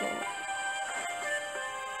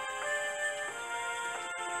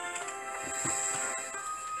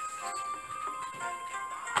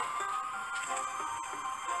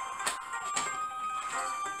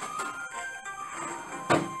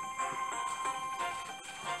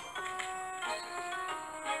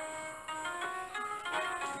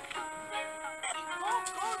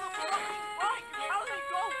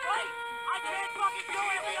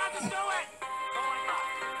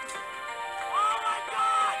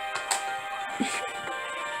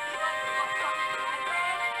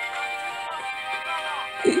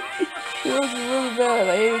 It was really bad.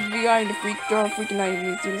 I hated behind the freak door freaking out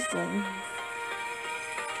me through this thing.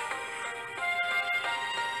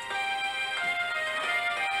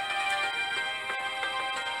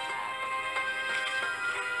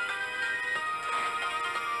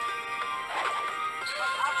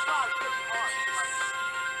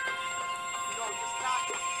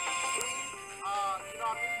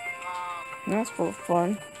 That's full of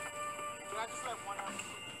fun. Should I just let one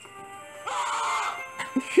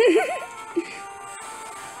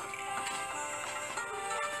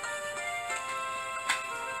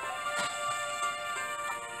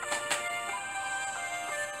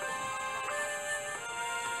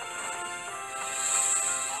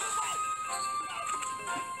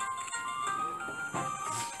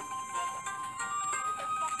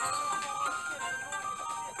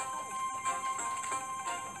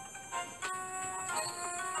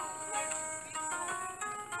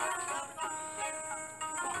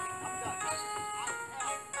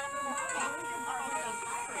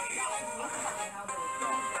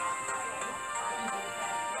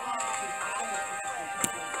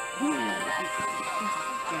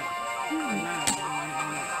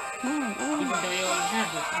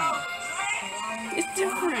It's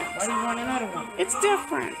different. Why do you want another one? It's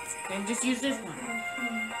different. Then just use this one.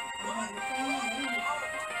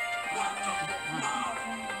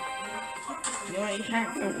 You already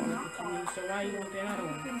have the one, so why you want the other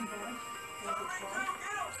one?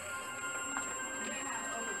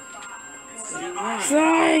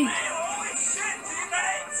 Sorry.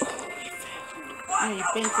 Oh, you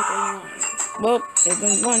basically won. Well, it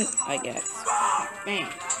was one, I guess. Bang.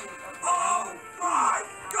 Oh my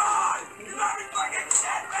God! You let me fucking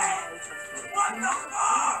shit, man! What the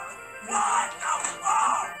fuck? What the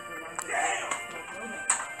fuck? Damn!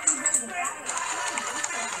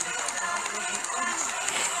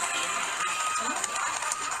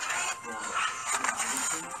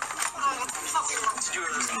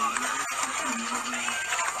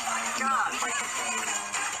 God,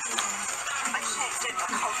 I can't get a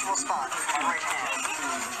comfortable spot with my right hand.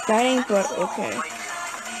 That ain't but okay.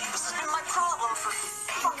 This has been my problem for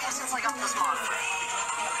fucking since I got this monitor.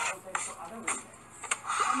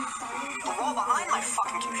 The wall behind my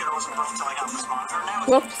fucking computer wasn't built until I got this monitor. Now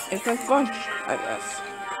Whoops, it's been fun, I guess.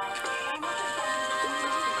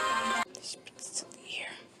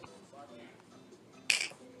 Here.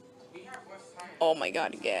 Oh my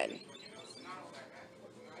God, again.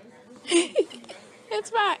 It's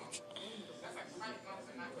back.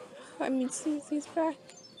 I mean, see, he's back.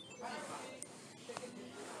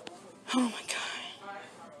 Oh my God.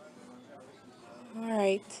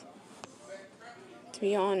 Alright. To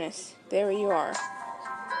be honest, there you are.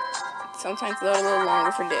 Sometimes a little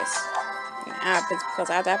longer for this. An app is because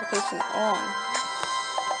I have the application on.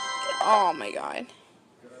 Oh my God.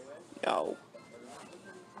 No.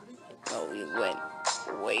 Oh, we went.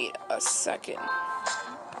 Wait a second.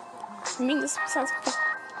 I mean, this sounds like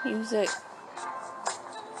music.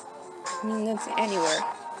 I mean, that's anywhere.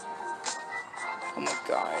 Oh my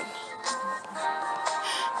God.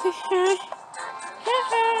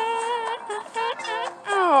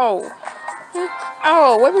 Oh.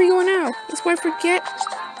 Oh, where were you going now? This one forget?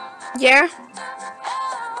 Yeah?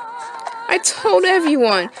 I told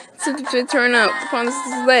everyone to turn up upon this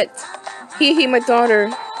lit. My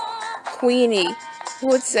daughter, Queenie,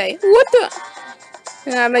 would say, what the?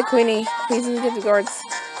 And I'm like, Queenie, please get the guards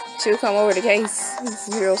to come over the case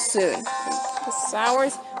real soon. The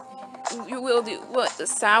sours? You will do what? The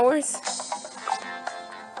sours?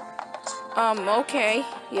 Okay.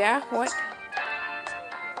 Yeah, what?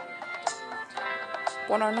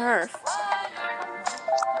 What on earth?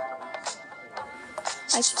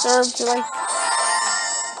 I served like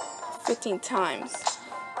 15 times.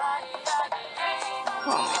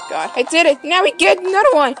 Oh my God, I did it! Now we get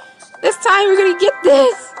another one! This time we're gonna get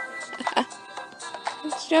this!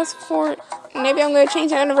 It's just for... Maybe I'm gonna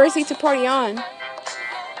change the anniversary to party on.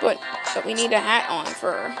 But we need a hat on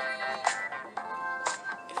for...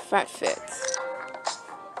 if that fits.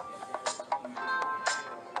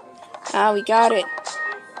 Ah, we got it.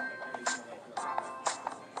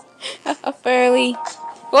 A fairy.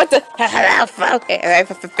 What the? Okay,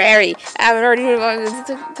 fairy. I was already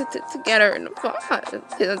together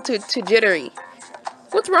to jittery.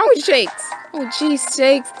 What's wrong with Shakes? Oh, geez,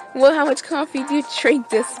 Shakes. Well, how much coffee do you drink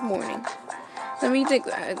this morning? Let me think.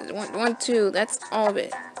 1, 2. That's all of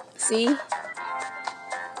it. See?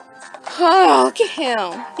 Oh, look at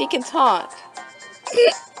him. He can talk.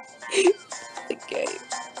 Okay.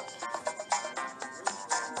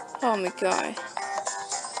 Oh my God.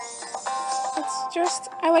 It's just,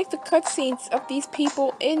 I like the cutscenes of these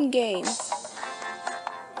people in games.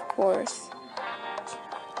 Of course.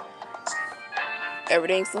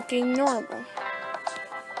 Everything's looking normal.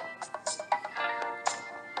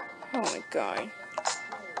 Oh my God.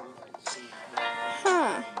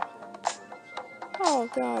 Huh. Oh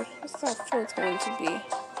God, what's that food's going to be?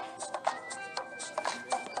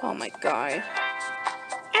 Oh my God.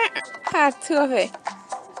 Two of it.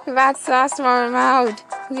 That's my mouth.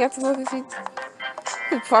 We have to look at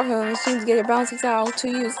the popular machine to get your bounces out to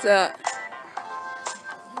use the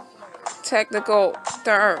technical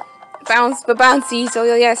bouncy. So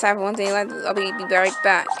yes, I have one thing. I'll be right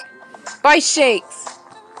back. Bye, Shakes.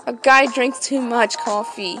 A guy drinks too much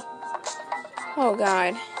coffee. Oh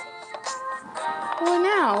God. What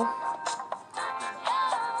now?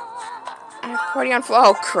 I have party on floor.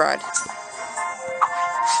 Oh crud.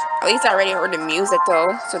 At least I already heard the music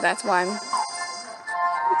though, so that's why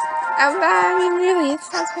I mean, really, it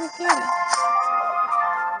sounds kind of good.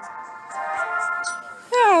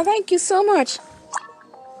 Oh, thank you so much.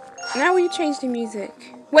 Now will you change the music?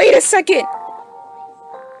 Wait a second!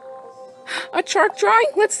 A chalk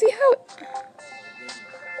drawing? Let's see how it...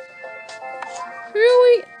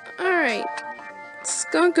 Really? Alright.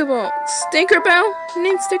 Skunkable. Stinkerbell?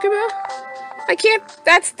 Name Stinkerbell? I can't...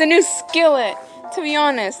 That's the new Skillet. To be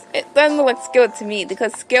honest, it doesn't look like Skillet to me,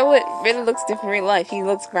 because Skillet really looks different in real life. He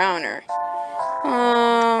looks browner.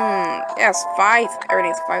 Yes,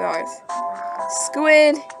 everything's $5.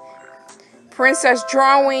 Squid. Princess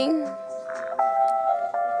drawing.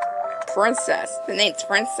 Princess. The name's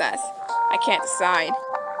Princess. I can't decide.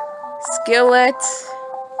 Skillet.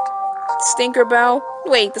 Stinkerbell.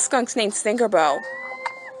 Wait, the skunk's name's Stinkerbell.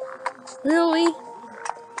 Really?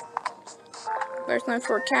 There's none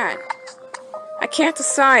for a cat. I can't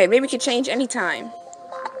decide. Maybe we can change anytime.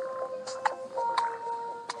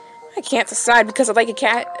 I can't decide because I like a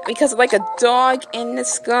cat. Because I like a dog and a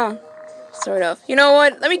skunk. Sort of. You know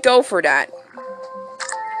what? Let me go for that.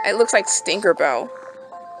 It looks like Stinkerbell.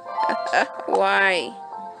 Why?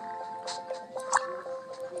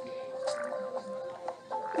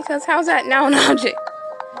 Because how's that now an object?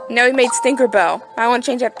 Now we made Stinkerbell. I want to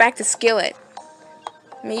change that back to Skillet.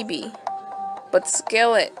 Maybe. But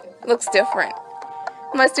Skillet looks different.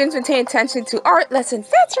 My students been paying attention to art lessons.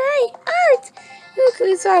 That's right! Art! Look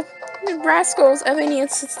who's up. The rascals of any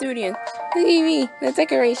student. Look at me. The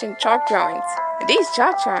decoration. Chalk drawings. These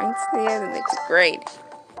chalk drawings? Yeah, that looks great.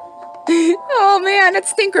 Oh man,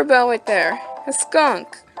 that's Tinkerbell right there. A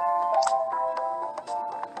skunk.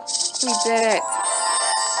 We did it.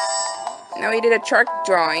 Now we did a chalk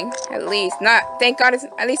drawing. At least. Not, thank God it's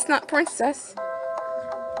at least not Princess.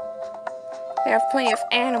 They have plenty of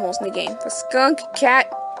animals in the game. A skunk,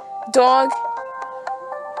 cat, dog,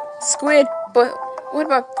 squid. But what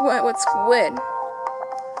about what squid?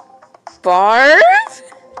 Barb?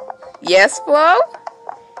 Yes, Flo?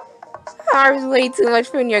 Barb's way too much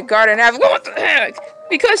food in your garden. What the heck?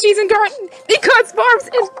 Because she's in garden. Because Barb's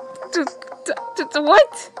in.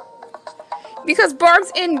 What? Because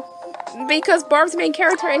Barb's in. Because Barb's main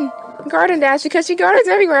character in Garden Dash. Because she gardens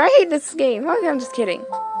everywhere. I hate this game. I'm just kidding.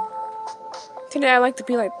 Today I like to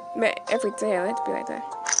be like every day. I like to be like that.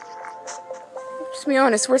 Just be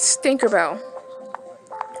honest. Where's Stinkerbell?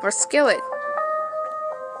 Or Skillet?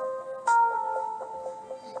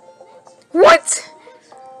 What?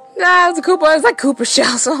 Nah, it's a Koopa. It's like Koopa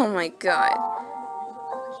shells. Oh my god.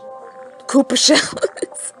 Koopa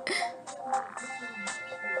shells.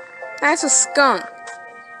 That's a skunk.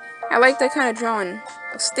 I like that kind of drawing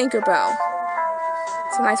of Stinkerbell.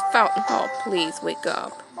 It's a nice fountain. Oh, please wake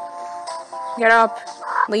up. Get up.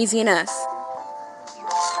 Laziness.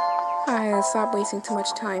 I gotta stop wasting too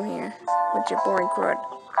much time here with your boring crud.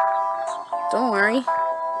 Don't worry.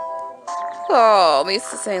 Oh, we used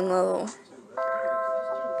to say little.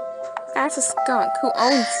 That's a skunk. Who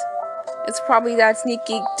owns? It's probably that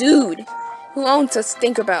sneaky dude who owns a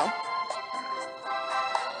Stinkerbell.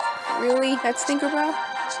 Really? That's Stinkerbell?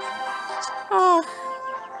 Oh.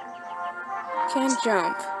 Can't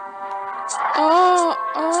jump. Oh.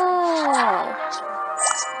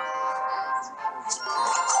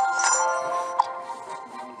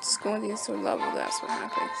 Just going to the other level, that's what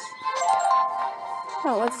happens.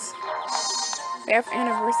 Oh, let's... We have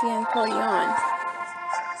anniversary and party on.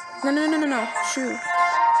 No. Shoo.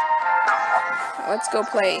 Let's go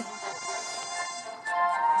play.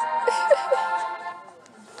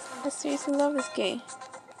 I seriously love this game.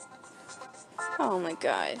 Oh my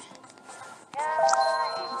god.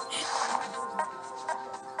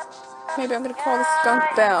 Maybe I'm gonna call the skunk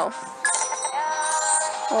bell.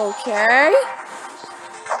 Okay.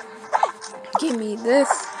 Give me this.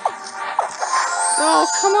 Oh,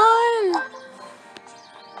 come on!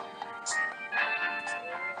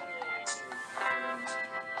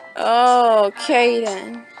 Okay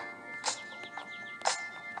then.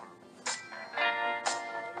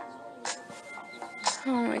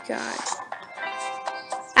 Oh my god.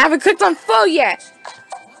 I haven't clicked on full yet!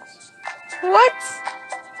 What?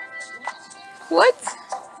 What?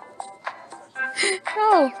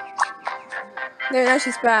 Oh. There, now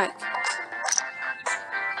she's back.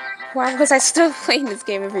 Why was I still playing this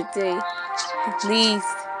game every day? At least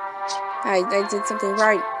I did something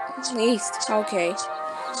right. At least, okay.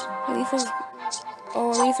 At least it's,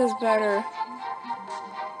 oh, at least it's better.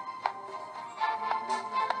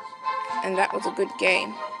 And that was a good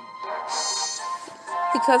game.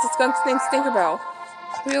 Because it's got things to think about.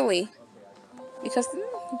 Really. Because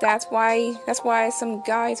that's why some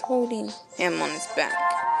guy's holding him on his back.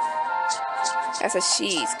 That's a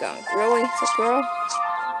she skunk. Really? It's a girl?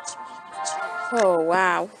 Oh,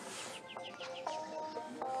 wow.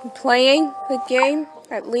 Playing the game,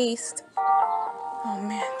 at least. Oh,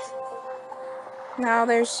 man. Now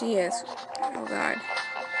there she is. Oh, God.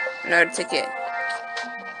 Another ticket.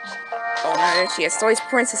 Oh, now there she is. So he's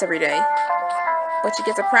princess every day. But she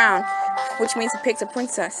gets a crown, which means he picks a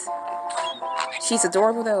princess. She's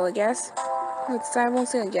adorable, though, I guess. I won't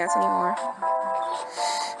say I guess anymore.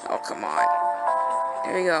 Oh, come on.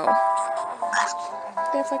 There we go.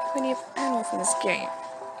 There's like plenty of animals in this game.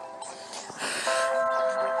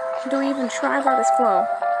 Do we even try about this flow?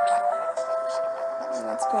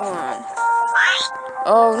 Let's go on.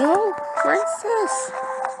 Oh no! Princess!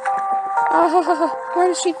 Oh, what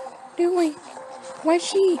is she doing? Why is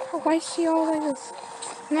she all like this?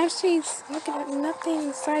 Now she's looking at nothing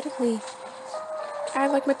excitedly. I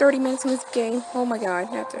had like my 30 minutes in this game. Oh my god,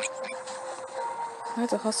 I have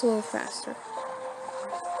to hustle a little faster.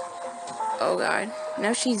 Oh god.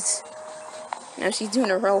 Now she's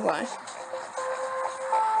doing a robot.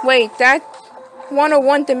 Wait, that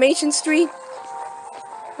 101 Dalmatian Street?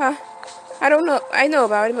 Huh? I don't know. I know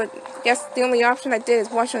about it, but I guess the only option I did is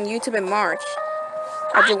watch on YouTube in March.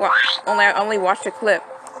 I only watched a clip.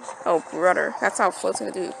 Oh brother, that's how Flo's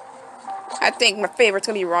gonna do. I think my favorite's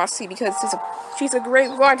gonna be Rossi because she's a great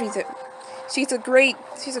dog. She's a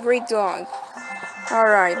great dog.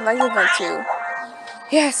 Alright, like event 2.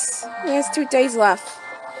 Yes, he has 2 days left.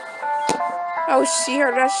 Oh, she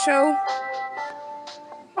heard that show?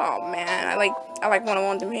 Oh man, I like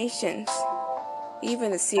 101 Dalmatians.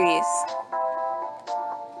 Even the series.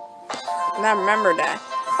 And I remember that.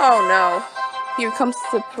 Oh no. Here comes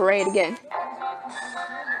the parade again.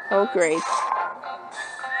 Oh great.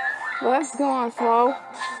 Let's go on, Flo.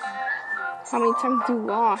 How many times have you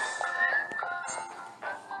lost?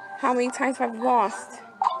 How many times have I lost?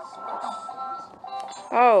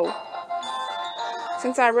 Oh.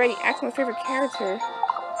 Since I already asked my favorite character,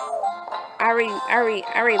 I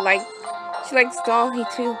already like. She likes Dolly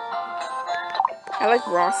too. I like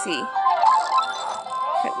Rossi.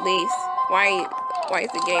 At least. Why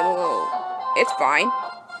is the game a little? It's fine.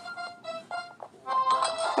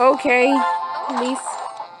 Okay. At least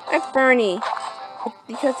that's Bernie.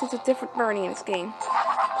 Because it's a different Bernie in this game.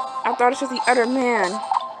 I thought it was the other man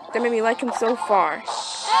that made me like him so far.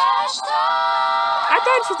 I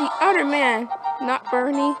thought it was the other man, not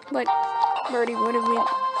Bernie, but Bernie wouldn't really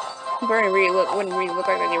look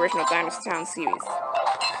like the original Dinosaur Town series.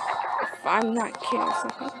 If I'm not kidding or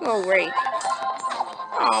something. Oh great.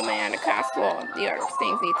 Oh man, the castle, the other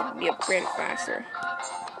things need to be upgraded faster.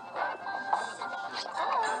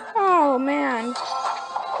 Oh man.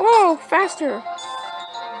 Whoa, faster.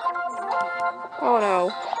 Oh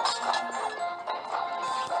no.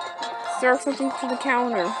 Serve something to the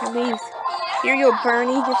counter, at least. Here you go,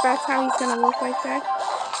 Bernie, if that's how he's gonna look like that.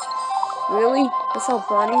 Really? That's how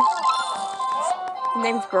Bernie? His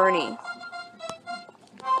name's Bernie.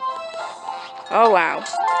 Oh wow.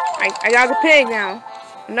 I got a pig now.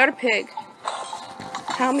 Another pig.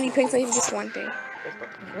 How many pigs? I even just one thing.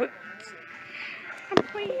 What?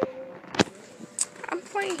 I'm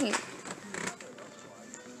playing.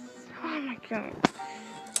 Oh my god.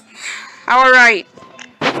 Alright.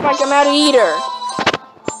 Looks like I'm out of eater.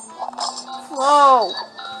 Whoa.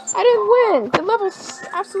 I didn't win. The level's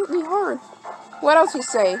absolutely hard. What else you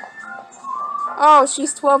say? Oh,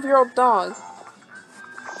 she's 12-year-old dog.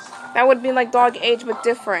 That would be like dog age, but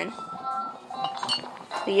different.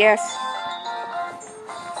 Yes.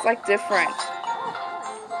 It's like different.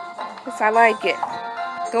 Yes, I like it.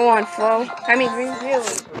 Go on, Flo. I mean, really.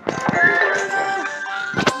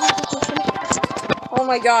 Oh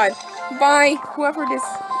my god. Bye, whoever this.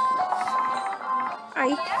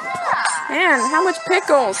 Man, how much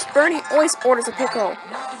pickles? Bernie always orders a pickle.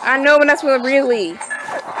 I know, but that's what really.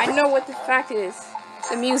 I know what the fact is.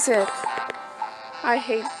 The music. I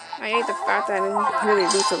hate the fact that I didn't really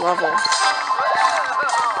lose the level.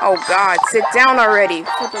 Oh god, sit down already.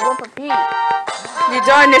 For the love of Pete. You're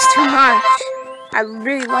doing this too much. I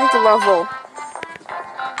really like the level.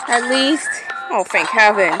 At least. Oh, thank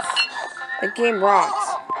heavens. The game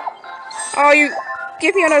rocks. Oh, you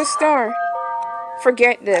give me another star.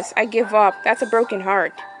 Forget this. I give up. That's a broken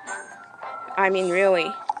heart. I mean,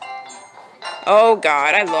 really. Oh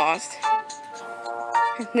god, I lost.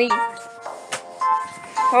 At least.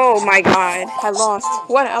 Oh my god, I lost.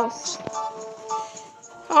 What else?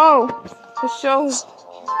 Oh, the show.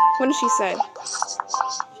 What did she say?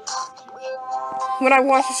 When I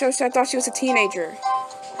watched the show, I thought she was a teenager.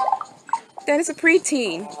 That is a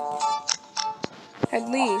preteen. At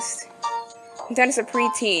least. That is a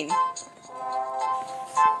preteen.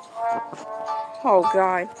 Oh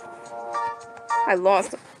god. I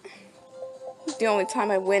lost. The only time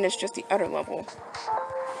I win is just the other level.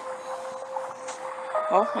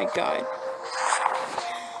 Oh my god.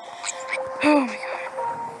 Oh my god.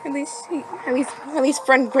 At least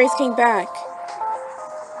friend Grace came back.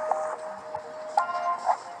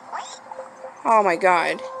 Oh my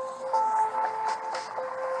god.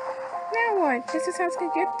 Now what? This is how it's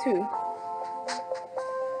gonna get to.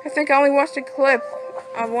 I think I only watched a clip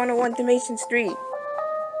on 101 Dalmatian Street.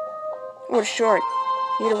 Or short.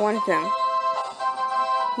 Either one of them.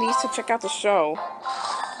 Needs to check out the show.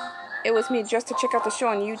 It was me just to check out the show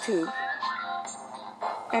on YouTube.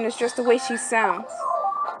 And it's just the way she sounds.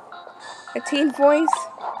 A teen voice?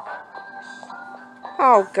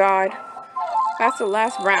 Oh god. That's the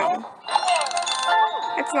last round.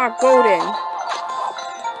 That's not golden.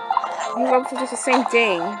 You love to do the same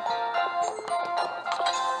thing.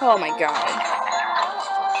 Oh my god.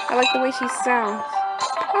 I like the way she sounds.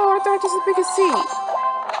 Oh, I thought this was a bigger seat.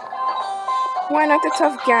 Why not the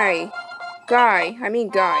tough guy? Guy.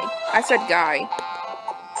 I said guy.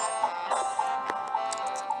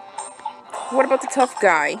 What about the tough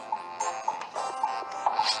guy?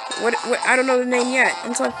 What? I don't know the name yet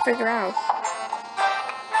until I figure out.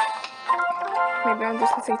 Maybe I'm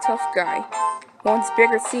just gonna say tough guy. Wants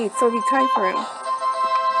bigger seats, so it'll be tight for him.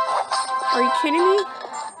 Are you kidding me?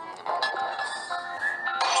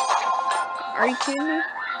 Are you kidding me?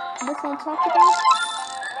 That's what I'm talking about?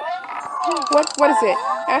 What is it?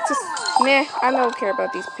 That's just, meh, I don't care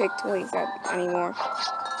about these pig toys anymore.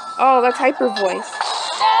 Oh, that's Hyper Voice.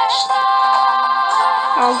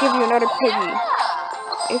 I'll give you another piggy.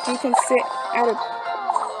 If you can sit at a...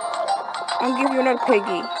 I'll give you another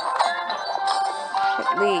piggy.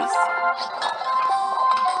 At least.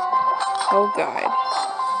 Oh god.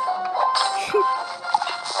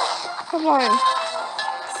 Come on.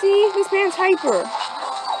 See? This man's hyper.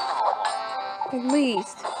 At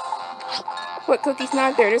least. What, Cookie's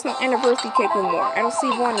not there? There's no anniversary cake no more. I don't see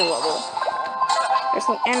one in the level. There's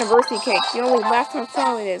no anniversary cake. The only last time I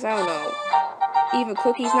saw it is, I don't know. Even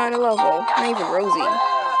Cookie's not in the level. Not even Rosie.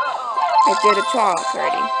 I did a challenge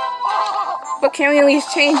already. But can we at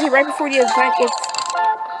least change it right before the event?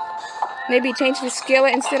 Maybe change the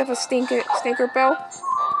skillet instead of a stinker bell?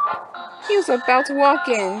 He was about to walk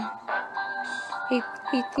in. He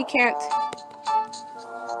can't.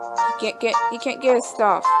 He can't get his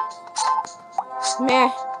stuff.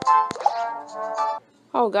 Meh.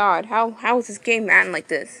 Oh god, how is this game man like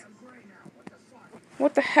this?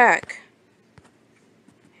 What the heck?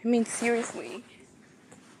 I mean, seriously.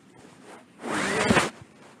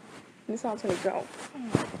 This is how it's gonna go.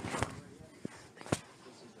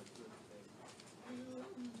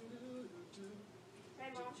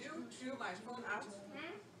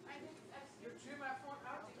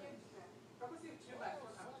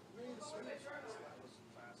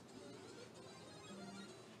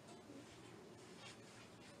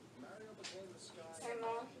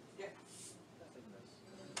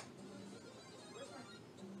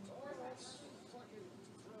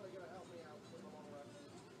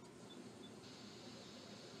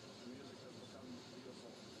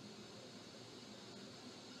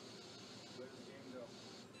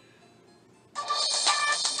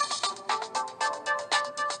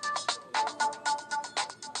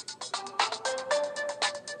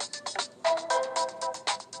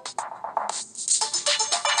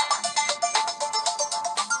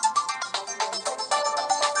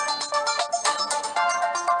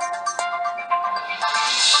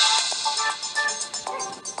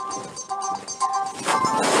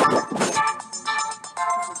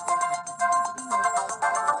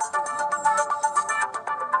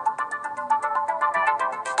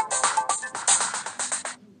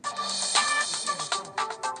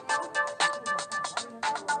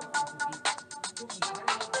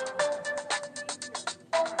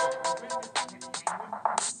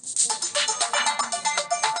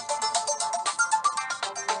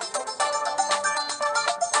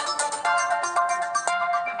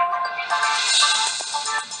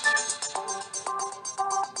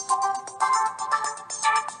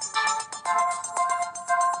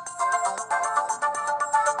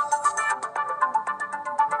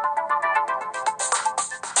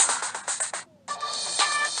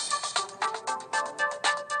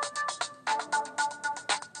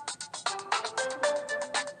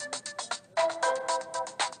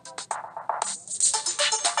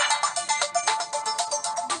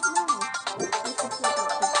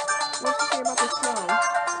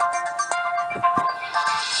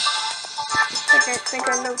 think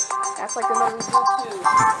I know. That's like another review too.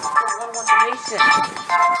 One donation.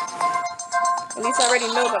 At least I already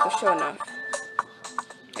know about the show enough.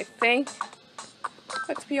 I think.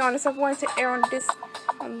 Let's be honest, I've wanted to air on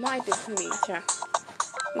my Disney channel.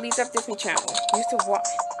 At least up Disney Channel. Used to watch.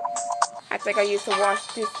 I think I used to watch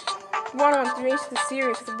this 1-on-3H the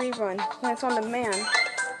series, the rerun, when it's on demand.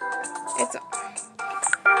 It's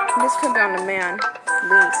this could be on demand, at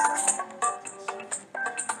least.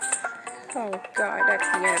 Oh god, that's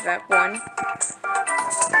the end of that one.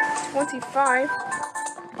 25,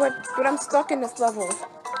 but I'm stuck in this level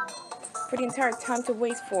for the entire time to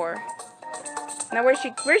wait for. Now where'd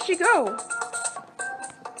she go?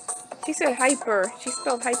 She said hyper. She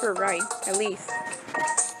spelled hyper right, at least.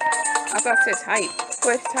 I thought it says hype,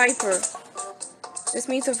 but it's hyper. This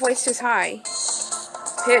means her voice is high.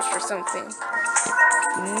 Pitch or something.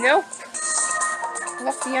 Nope.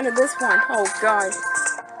 That's the end of this one. Oh god.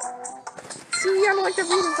 See, I don't like the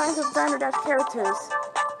redesigns of Diner Dash characters.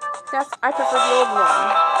 I prefer the old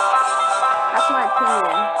one. That's my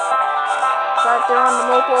opinion. But they're on the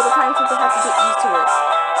mobile all the time since I have to get used to it.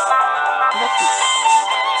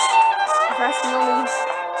 That's the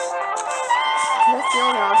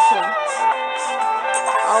only option.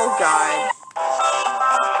 Oh god.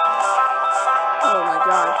 Oh my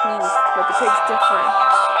god, please. But the pig's different.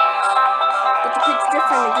 But the pig's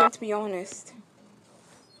different again, to be honest.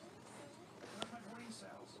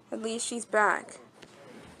 At least she's back.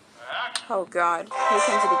 Oh god, here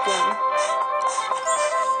comes it again.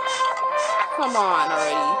 Come on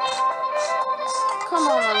already. Come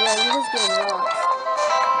on already, this is getting lost.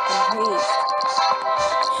 I hate.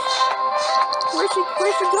 Where'd she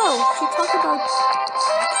go? She talked about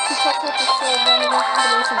the show running off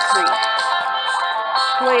Generation 3.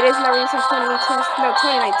 Wait, isn't that released in 2018? No,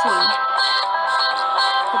 2019.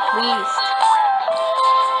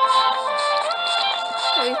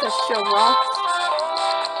 At least that show rocks.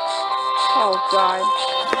 Oh god.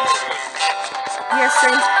 Yes,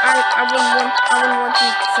 I wouldn't want the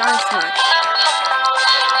designs much.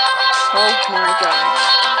 Oh my god.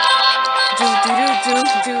 Do.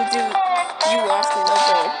 You lost the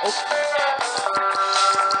logo. Oh.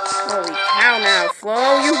 Holy cow now, Flo.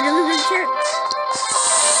 You really can't.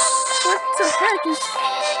 What the heck is...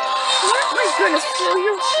 My goodness, Flo.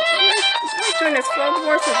 My goodness, Flo.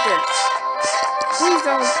 Worse of this. Please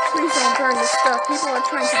don't burn this stuff. People are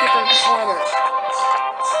trying to get their order.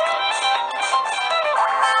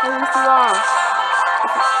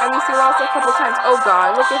 At least he lost a couple times. Oh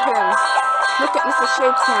god, look at him. Look at Mr.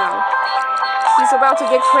 Shakes now. He's about to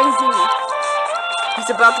get crazy. He's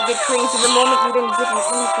about to get crazy the moment you didn't give him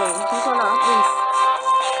anything. He's gonna at least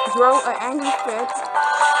grow an angry fit.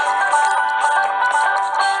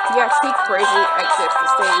 Yes, he crazy exits the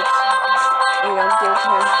stage. You know, give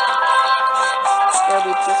him. That'll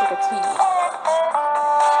be just like a tease.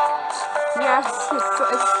 Yes,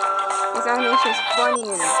 his animation is funny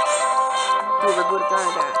and we were good at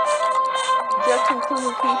that. Just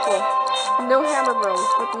including people. No hammer rolls,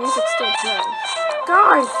 but the music still plays.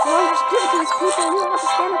 Guys, just give it to these people. You don't have to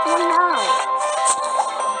stand up for one now.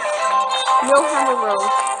 No hammer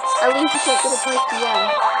rolls. At least you can't get it towards the end.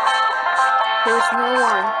 There's no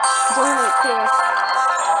one. Donate, Chris.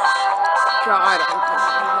 God, I'm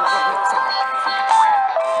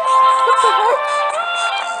what the heck?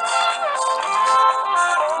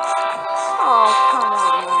 Oh, come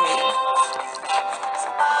on, man.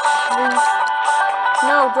 Please.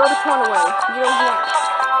 No, throw the corn away. You don't want it.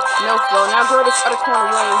 No, Flo. Now throw this other corn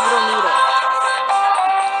away. You don't need it.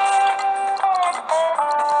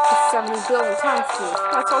 It's 70 billion times two.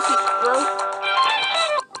 That's all she wrote.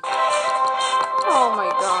 Oh my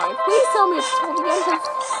god. Please tell me it's told again.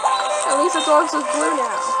 At least the dog's is blue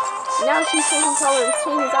now. Now she's changing color. It's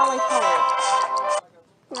changing his outline color.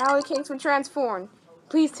 Now the cakes were transformed.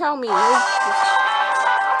 Please tell me. The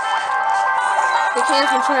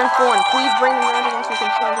cans were transformed. Please bring them around and change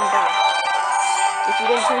them back. If you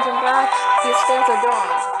didn't change them back, your stance are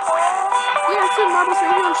gone. Yeah, two marbles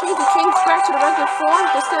right here and change the chains back to the regular form.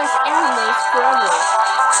 This stays animals forever.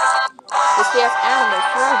 This stays animals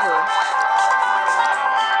forever.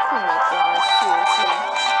 Oh my god, seriously.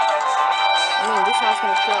 I mean, this house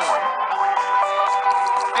gonna go.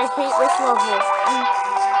 I hate this level.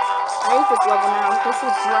 I hate this level now. This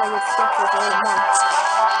is why it's stuck with all the months.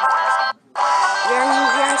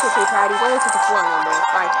 Yeah, it's okay, Patty. Don't listen to Flo no more.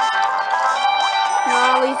 Bye.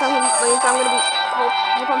 No, at least I'm gonna be.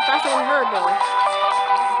 Hope I'm faster than her though.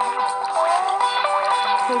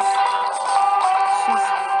 Cause she's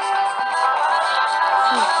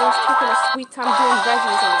just taking a sweet time doing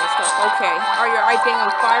veggies and all that stuff. Okay. Are your eyes getting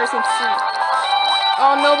on fire since she...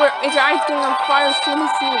 Oh no, it's your eyes getting on fire as soon as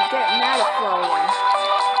you get mad at Florian.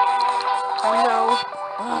 Oh no.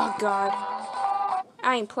 Oh god.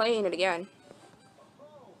 I ain't playing it again.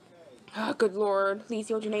 Oh good lord.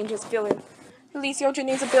 Lethal Grenade is feeling. Lethal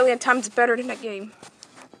Grenade's a billion times better than that game.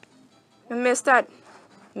 I missed that.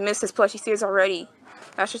 I missed his plushie series already.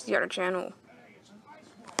 That's just the other channel.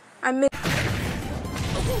 I missed.